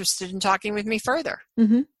even interested in talking with me further.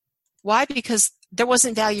 Mhm. Why? Because there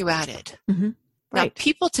wasn't value added. Mhm. Now, Right.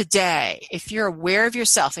 people today, if you're aware of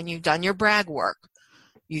yourself and you've done your brag work,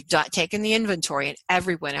 you've taken the inventory, and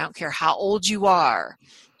everyone, I don't care how old you are,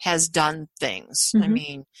 has done things. I Mhm.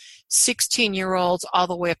 mean, 16-year-olds all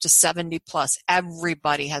the way up to 70 plus,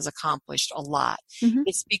 everybody has accomplished a lot. Mhm.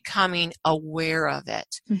 It's becoming aware of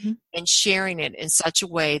it Mhm. and sharing it in such a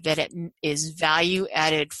way that it is value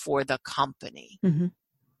added for the company. Mhm.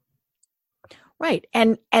 Right.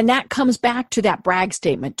 And that comes back to that brag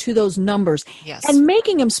statement, to those numbers, Yes. and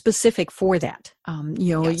making them specific for that.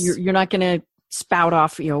 Yes. You're not going to spout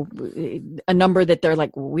off, a number that they're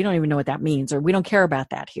like, well, we don't even know what that means, or we don't care about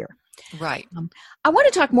that here. Right. I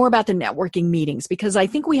want to talk more about the networking meetings because I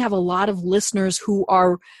think we have a lot of listeners who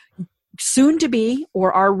are soon to be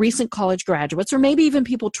or are recent college graduates or maybe even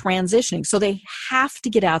people transitioning. So they have to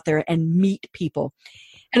get out there and meet people.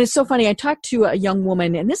 And it's so funny. I talked to a young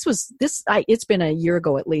woman, and it's been a year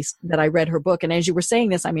ago at least that I read her book. And as you were saying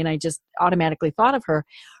this, I mean, I just automatically thought of her.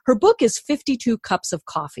 Her book is 52 Cups of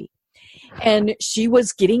Coffee. And she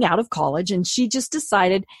was getting out of college, and she just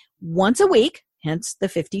decided once a week, hence the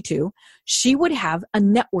 52, she would have a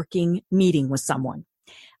networking meeting with someone.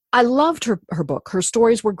 I loved her book. Her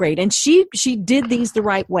stories were great. And she did these the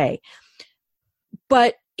right way.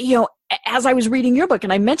 But, as I was reading your book,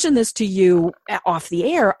 and I mentioned this to you off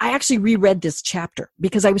the air, I actually reread this chapter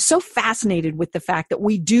because I was so fascinated with the fact that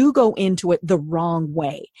we do go into it the wrong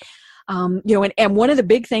way. And one of the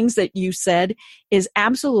big things that you said is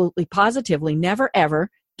absolutely, positively, never, ever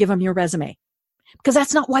give them your resume, because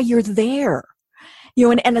that's not why you're there.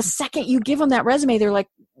 And the second you give them that resume, they're like,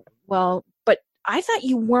 well, but I thought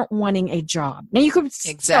you weren't wanting a job. Now you could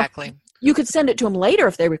exactly. You could send it to them later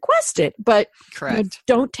if they request it, but correct.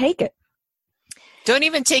 Don't take it. Don't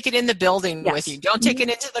even take it in the building with you. Don't take it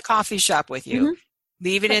into the coffee shop with you. Mm-hmm.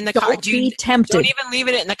 Leave it in the car. Don't be tempted. Don't even leave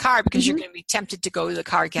it in the car, because you're going to be tempted to go to the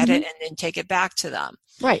car, get it, and then take it back to them.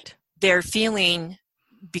 Right. They're feeling,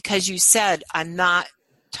 because you said, I'm not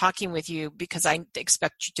talking with you because I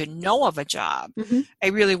expect you to know of a job. Mm-hmm. I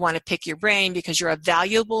really want to pick your brain because you're a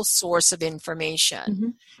valuable source of information. Mm-hmm.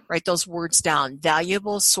 Write those words down.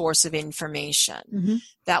 Valuable source of information. Mm-hmm.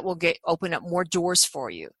 That will open up more doors for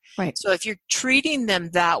you. Right. So if you're treating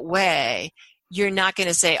them that way, you're not going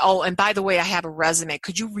to say, oh, and by the way, I have a resume.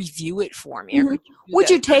 Could you review it for me? Mm-hmm. Would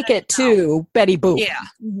you take it to Betty Boop? Yeah.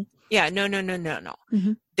 Mm-hmm. Yeah. No.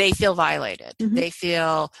 Mm-hmm. They feel violated. Mm-hmm. They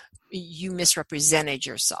feel you misrepresented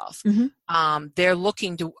yourself. Mm-hmm. They're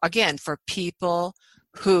looking to, again, for people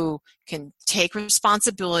who can take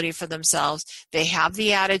responsibility for themselves. They have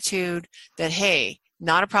the attitude that, hey,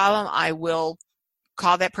 not a problem. I will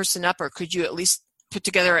call that person up, or could you at least put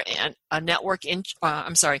together an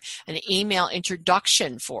email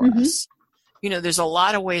introduction for mm-hmm. us. There's a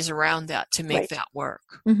lot of ways around that to make that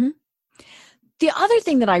work. Mm-hmm. The other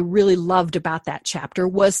thing that I really loved about that chapter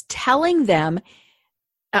was telling them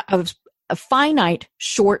of a finite,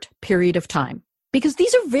 short period of time, because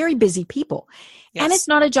these are very busy people. Yes. And it's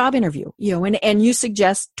not a job interview, and you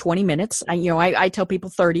suggest 20 minutes. I tell people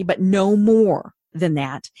 30, but no more than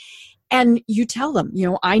that. And you tell them,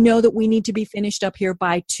 I know that we need to be finished up here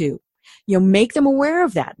by 2. Make them aware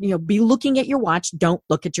of that. Be looking at your watch. Don't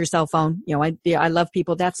look at your cell phone. I love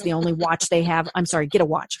people. That's the only watch they have. I'm sorry, get a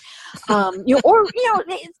watch.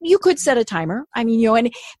 You could set a timer.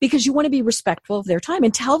 And because you want to be respectful of their time,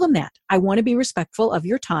 and tell them that I want to be respectful of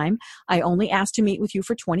your time. I only asked to meet with you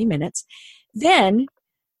for 20 minutes. Then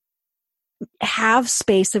have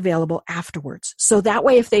space available afterwards. So that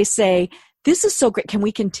way, if they say, this is so great, can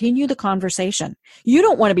we continue the conversation? You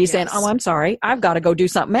don't want to be saying, oh, I'm sorry, I've got to go do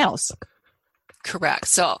something else. Correct.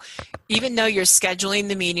 So even though you're scheduling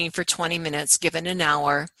the meeting for 20 minutes, given an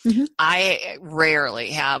hour, mm-hmm. I rarely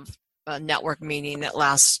have a network meeting that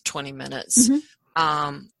lasts 20 minutes.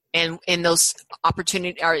 Mm-hmm. And in those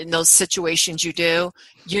opportunities, or in those situations you're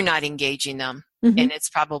not engaging them. Mm-hmm. And it's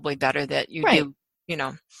probably better that you do,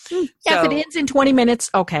 Yeah, so, if it ends in 20 minutes,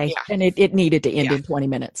 okay. And it needed to end in 20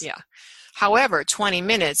 minutes. Yeah. However, 20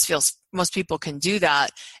 minutes most people can do that.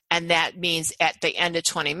 And that means at the end of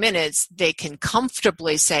 20 minutes, they can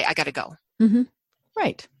comfortably say, I got to go. Mm-hmm.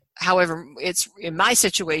 Right. However, it's in my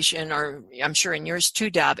situation, or I'm sure in yours too,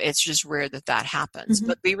 Deb, it's just rare that happens. Mm-hmm.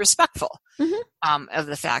 But be respectful of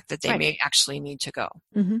the fact that they may actually need to go.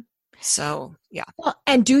 Mm-hmm. So, yeah. Well,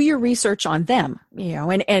 and do your research on them,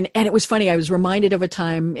 and it was funny. I was reminded of a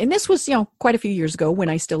time, and this was, quite a few years ago when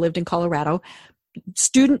I still lived in Colorado.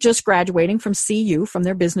 Student just graduating from CU, from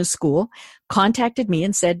their business school, contacted me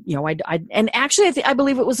and said, and actually I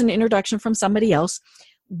believe it was an introduction from somebody else.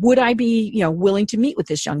 Would I be, willing to meet with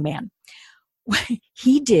this young man?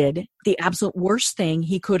 He did the absolute worst thing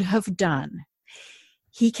he could have done.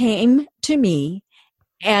 He came to me,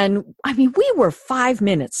 and we were 5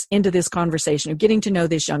 minutes into this conversation of getting to know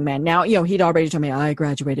this young man. Now, he'd already told me I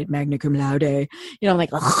graduated magna cum laude, I'm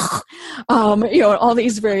like, all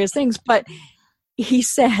these various things. But he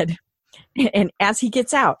said, and as he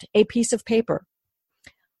gets out a piece of paper,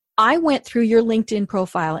 I went through your LinkedIn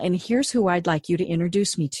profile, and here's who I'd like you to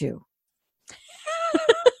introduce me to.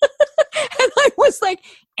 And I was like,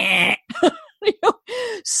 eh.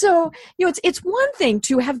 So, it's one thing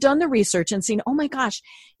to have done the research and seen, oh my gosh,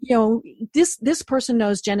 this person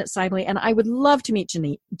knows Jeannette Seibly, and I would love to meet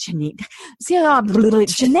Jeannette.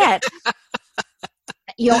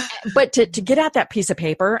 But to get out that piece of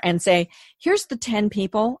paper and say, here's the 10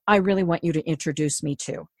 people I really want you to introduce me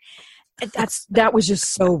to. That was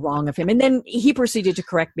just so wrong of him. And then he proceeded to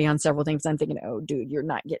correct me on several things. I'm thinking, oh, dude, you're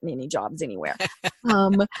not getting any jobs anywhere.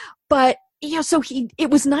 But so it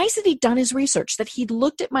was nice that he'd done his research, that he'd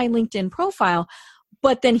looked at my LinkedIn profile,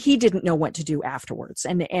 but then he didn't know what to do afterwards.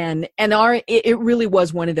 And it really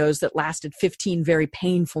was one of those that lasted 15 very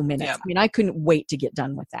painful minutes. Yeah. I mean, I couldn't wait to get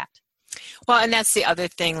done with that. Well, and that's the other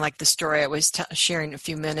thing, like the story I was sharing a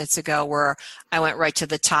few minutes ago, where I went right to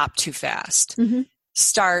the top too fast. Mm-hmm.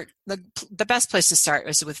 The best place to start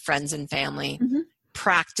is with friends and family. Mm-hmm.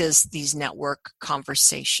 Practice these network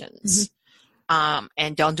conversations.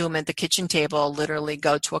 And don't do them at the kitchen table. Literally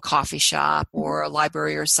go to a coffee shop or a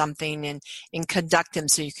library or something and conduct them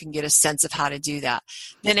so you can get a sense of how to do that.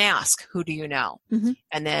 Then ask, who do you know? Mm-hmm.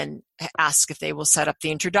 And then ask if they will set up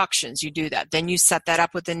the introductions. You do that. Then you set that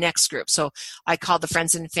up with the next group. So I call the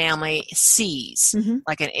friends and family C's,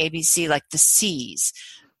 like an ABC, like the C's.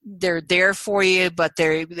 They're there for you, but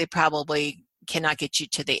they probably cannot get you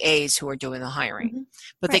to the A's who are doing the hiring.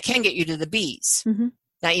 But they can get you to the B's.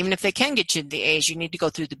 Now, even if they can get you to the A's, you need to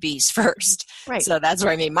go through the B's first. Right. So that's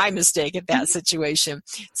where I made my mistake in that situation.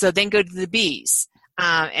 So then go to the B's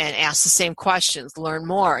and ask the same questions, learn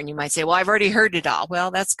more. And you might say, well, I've already heard it all.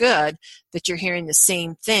 Well, that's good that you're hearing the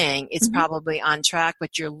same thing. It's probably on track,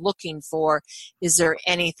 but you're looking for, is there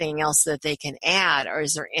anything else that they can add, or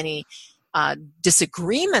is there any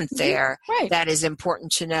disagreement there that is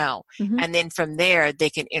important to know? And then from there,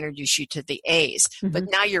 they can introduce you to the A's.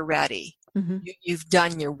 But now you're ready. You've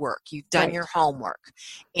done your work. You've done your homework.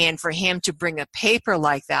 And for him to bring a paper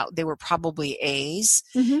like that, they were probably A's,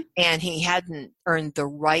 and he hadn't earned the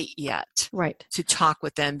right yet to talk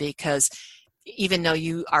with them, because even though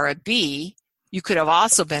you are a B, you could have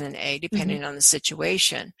also been an A depending on the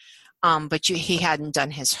situation. But he hadn't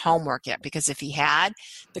done his homework yet, because if he had,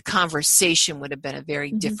 the conversation would have been a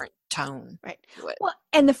very different tone. Right. Well,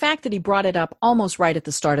 and the fact that he brought it up almost right at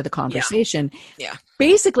the start of the conversation, yeah.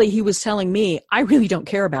 Basically he was telling me, I really don't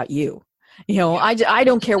care about you. I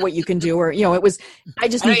don't care what you can do, or, it was, I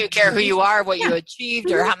don't even care who you are, what you achieved,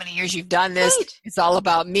 or how many years you've done this. Right. It's all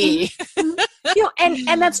about me.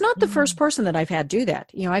 And that's not the first person that I've had do that.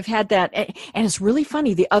 I've had that. And it's really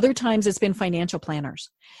funny. The other times it's been financial planners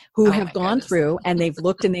who have gone through and they've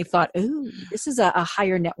looked and they've thought, ooh, this is a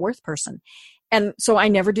higher net worth person. And so I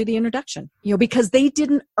never do the introduction, because they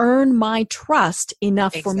didn't earn my trust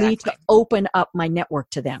enough for me to open up my network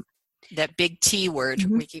to them. That big T word,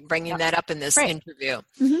 we keep bringing that up in this interview.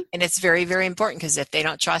 And it's very, very important, because if they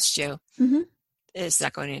don't trust you, it's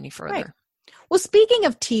not going any further. Right. Well, speaking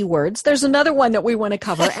of T words, there's another one that we want to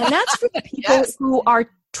cover, and that's for the people who are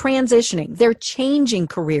transitioning. They're changing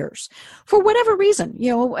careers for whatever reason.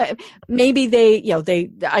 Maybe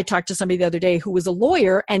I talked to somebody the other day who was a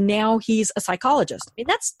lawyer and now he's a psychologist. I mean,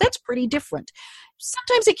 that's pretty different.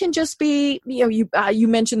 Sometimes it can just be, you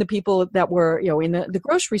mentioned the people that were, in the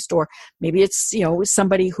grocery store. Maybe it's,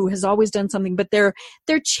 somebody who has always done something, but they're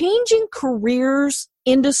changing careers,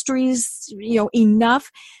 industries, enough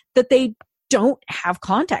that they don't have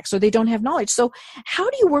contacts or they don't have knowledge. So how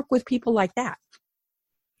do you work with people like that?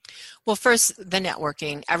 Well, first, the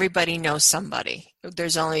networking. Everybody knows somebody.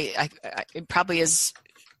 There's only, it probably is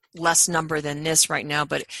less number than this right now,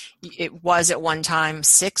 but it was at one time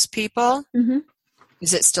 6 people.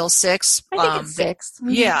 Is it still 6? I think it's 6.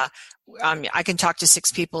 Yeah. I can talk to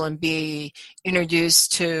 6 people and be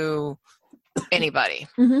introduced to anybody.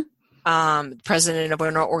 President of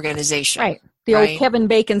an organization. Right. The old Kevin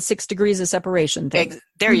Bacon 6 degrees of separation thing.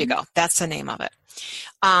 There you go. That's the name of it.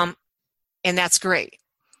 And that's great.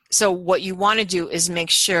 So what you want to do is make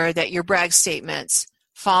sure that your brag statements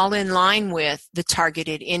fall in line with the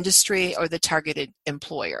targeted industry or the targeted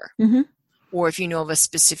employer. Or if you know of a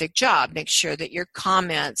specific job, make sure that your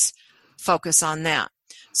comments focus on that.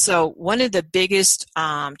 So one of the biggest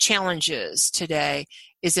challenges today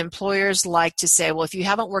is employers like to say, well, if you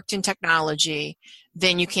haven't worked in technology,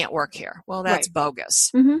 then you can't work here. Well, that's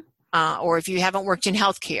bogus. Or if you haven't worked in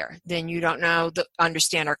healthcare, then you don't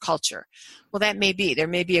understand our culture. Well, that may be. There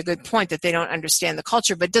may be a good point that they don't understand the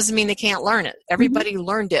culture, but it doesn't mean they can't learn it. Everybody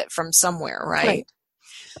learned it from somewhere, right?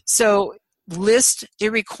 So list the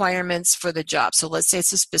requirements for the job. So let's say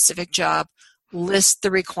it's a specific job. List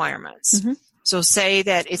the requirements. So say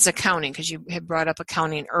that it's accounting, because you had brought up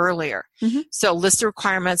accounting earlier. So list the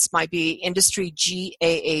requirements might be industry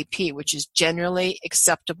GAAP, which is generally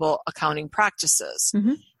acceptable accounting practices.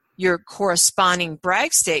 Your corresponding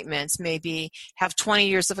brag statements maybe have 20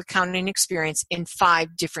 years of accounting experience in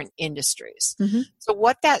 5 different industries. So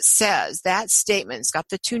what that says, that statement's got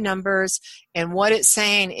the 2 numbers, and what it's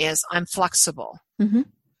saying is, I'm flexible.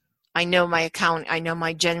 I know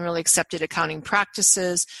my generally accepted accounting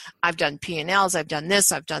practices. I've done P&Ls, I've done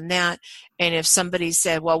this, I've done that. And if somebody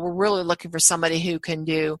said, well, we're really looking for somebody who can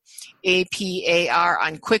do APAR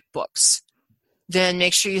on QuickBooks, then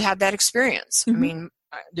make sure you have that experience. I mean,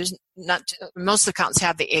 there's not most accountants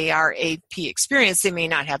have the AR AP experience. They may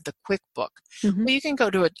not have the QuickBook. Well, you can go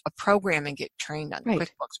to a program and get trained on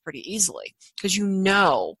QuickBooks pretty easily because you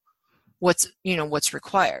know what's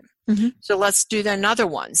required. So let's do another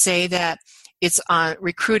one. Say that it's on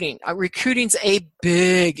recruiting. Recruiting's a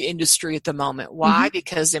big industry at the moment. Why?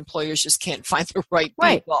 Because employers just can't find the right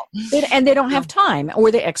people. And they don't have time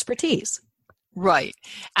or the expertise. Right.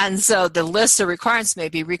 And so the list of requirements may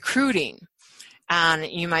be recruiting. And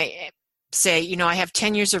you might say, I have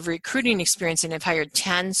 10 years of recruiting experience and I've hired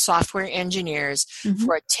 10 software engineers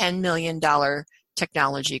for a $10 million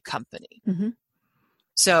technology company.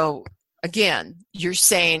 So again, you're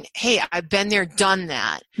saying, hey, I've been there, done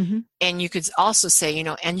that. And you could also say,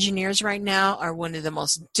 engineers right now are one of the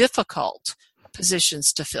most difficult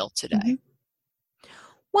positions to fill today.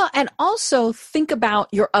 Well, and also think about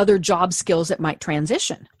your other job skills that might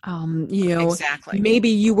transition. Exactly. Maybe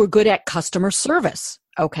you were good at customer service.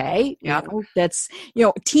 Okay. Yep. That's,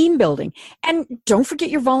 team building. And don't forget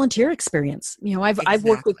your volunteer experience. I've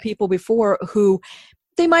worked with people before who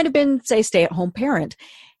they might have been, say, stay-at-home parent,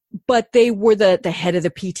 but they were the head of the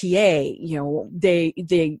PTA.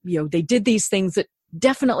 They did these things that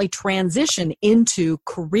definitely transition into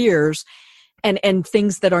careers and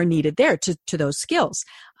things that are needed there to those skills.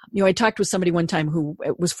 I talked with somebody one time who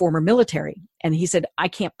was former military, and he said, I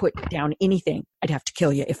can't put down anything. I'd have to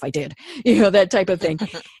kill you if I did, that type of thing.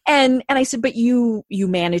 And I said, but you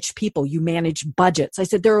manage people, you manage budgets. I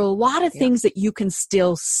said, there are a lot of things that you can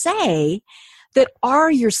still say that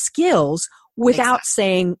are your skills without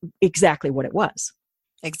saying exactly what it was.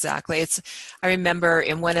 Exactly. I remember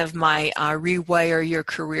in one of my Rewire Your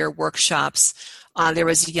Career workshops, there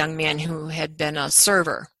was a young man who had been a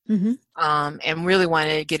server and really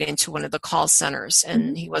wanted to get into one of the call centers,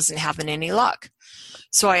 and he wasn't having any luck.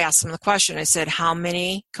 So I asked him the question. I said, how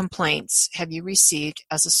many complaints have you received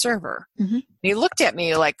as a server? And he looked at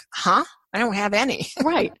me like, huh? I don't have any.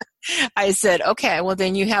 Right. I said, okay, well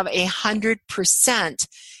then you have 100%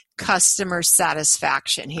 customer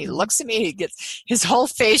satisfaction. He looks at me, his whole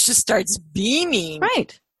face just starts beaming.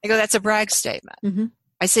 Right. I go, that's a brag statement.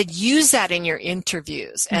 I said, use that in your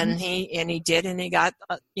interviews. And he did, and he got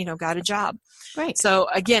a job. Right. So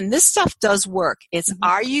again, this stuff does work. It's,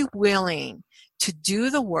 are you willing to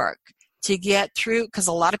do the work to get through? Because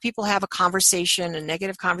a lot of people have a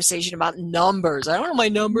negative conversation about numbers. I don't know my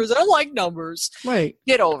numbers. I don't like numbers. Right.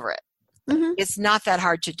 Get over it. It's not that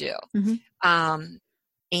hard to do.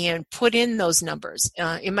 And put in those numbers.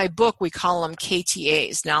 In my book, we call them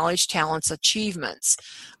KTAs, knowledge, talents, achievements.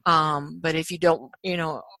 But if you don't,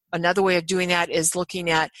 another way of doing that is looking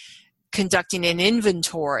at conducting an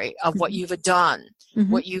inventory of what you've done,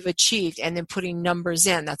 what you've achieved, and then putting numbers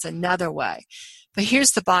in. That's another way. But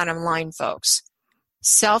here's the bottom line, folks.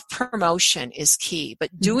 Self-promotion is key,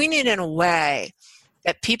 but doing it in a way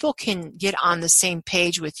that people can get on the same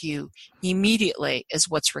page with you immediately is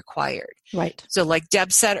what's required. Right. So like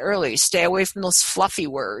Deb said earlier, stay away from those fluffy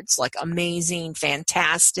words like amazing,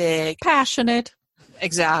 fantastic. Passionate.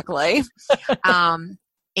 Exactly.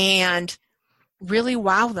 And really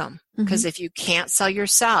wow them. Because if you can't sell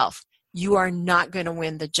yourself, you are not going to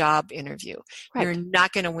win the job interview. Right. You're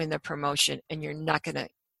not going to win the promotion, and you're not going to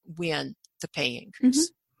win the pay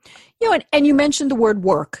increase. And you mentioned the word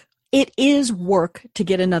work. It is work to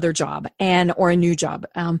get another job or a new job.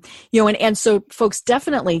 And so folks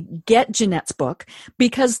definitely get Jeanette's book,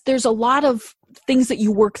 because there's a lot of things that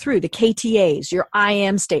you work through, the KTAs, your I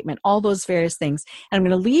am statement, all those various things. And I'm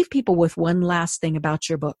going to leave people with one last thing about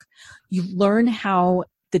your book. You learn how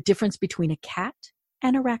the difference between a cat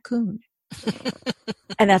and a raccoon.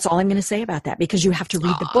 And that's all I'm going to say about that, because you have to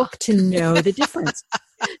read the book to know the difference.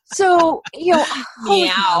 So,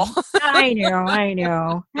 meow. I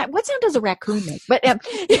know. What sound does a raccoon make? But I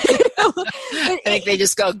think they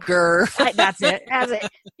just go grr. That's it.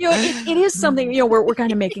 It is something, we're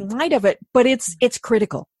kind of making light of it, but it's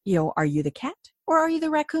critical. Are you the cat or are you the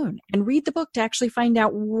raccoon? And read the book to actually find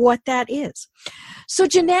out what that is. So,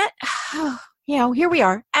 Jeannette, here we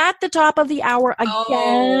are at the top of the hour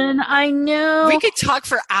again. I know. We could talk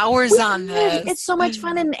for hours on this. It's so much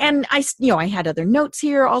fun. And I had other notes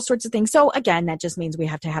here, all sorts of things. So again, that just means we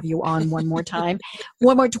have to have you on one more time,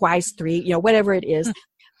 one more, twice, three, whatever it is.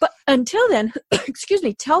 But until then, excuse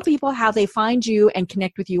me, tell people how they find you and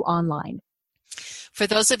connect with you online. For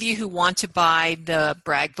those of you who want to buy the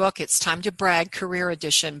Brag book, it's Time to Brag Career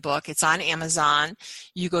Edition book. It's on Amazon.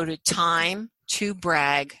 You go to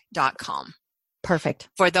timetobrag.com. Perfect.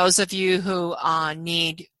 For those of you who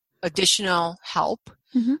need additional help,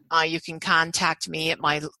 you can contact me at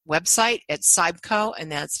my website at Seibco, and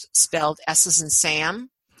that's spelled S as in Sam,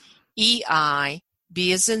 E-I,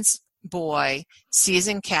 B as in boy, C as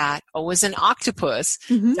in cat, O as in octopus,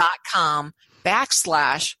 .com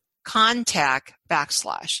 /contact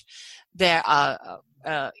 / There,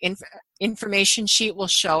 information sheet will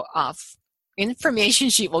show up. Information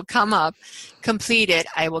sheet will come up, complete it.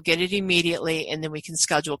 I will get it immediately, and then we can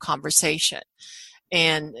schedule a conversation,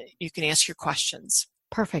 and you can ask your questions.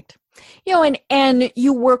 Perfect. And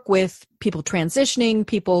you work with people transitioning,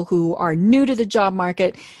 people who are new to the job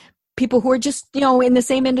market, people who are just, in the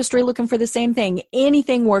same industry looking for the same thing.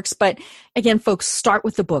 Anything works. But again, folks, start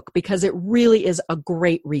with the book because it really is a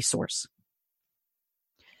great resource.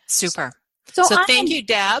 Super. So thank you,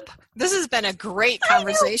 Deb. This has been a great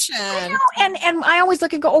conversation. I know. And I always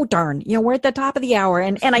look and go, oh, darn, we're at the top of the hour.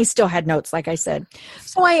 And I still had notes, like I said.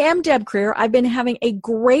 So I am Deb Creer. I've been having a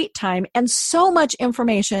great time and so much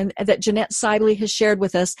information that Jeannette Seibly has shared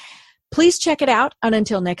with us. Please check it out. And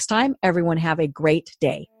until next time, everyone have a great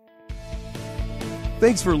day.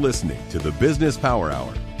 Thanks for listening to the Business Power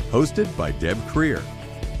Hour, hosted by Deb Creer.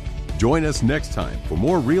 Join us next time for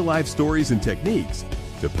more real-life stories and techniques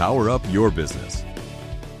to power up your business.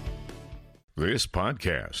 This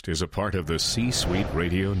podcast is a part of the C-Suite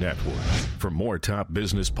Radio Network. For more top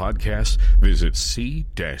business podcasts, visit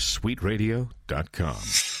c-suiteradio.com.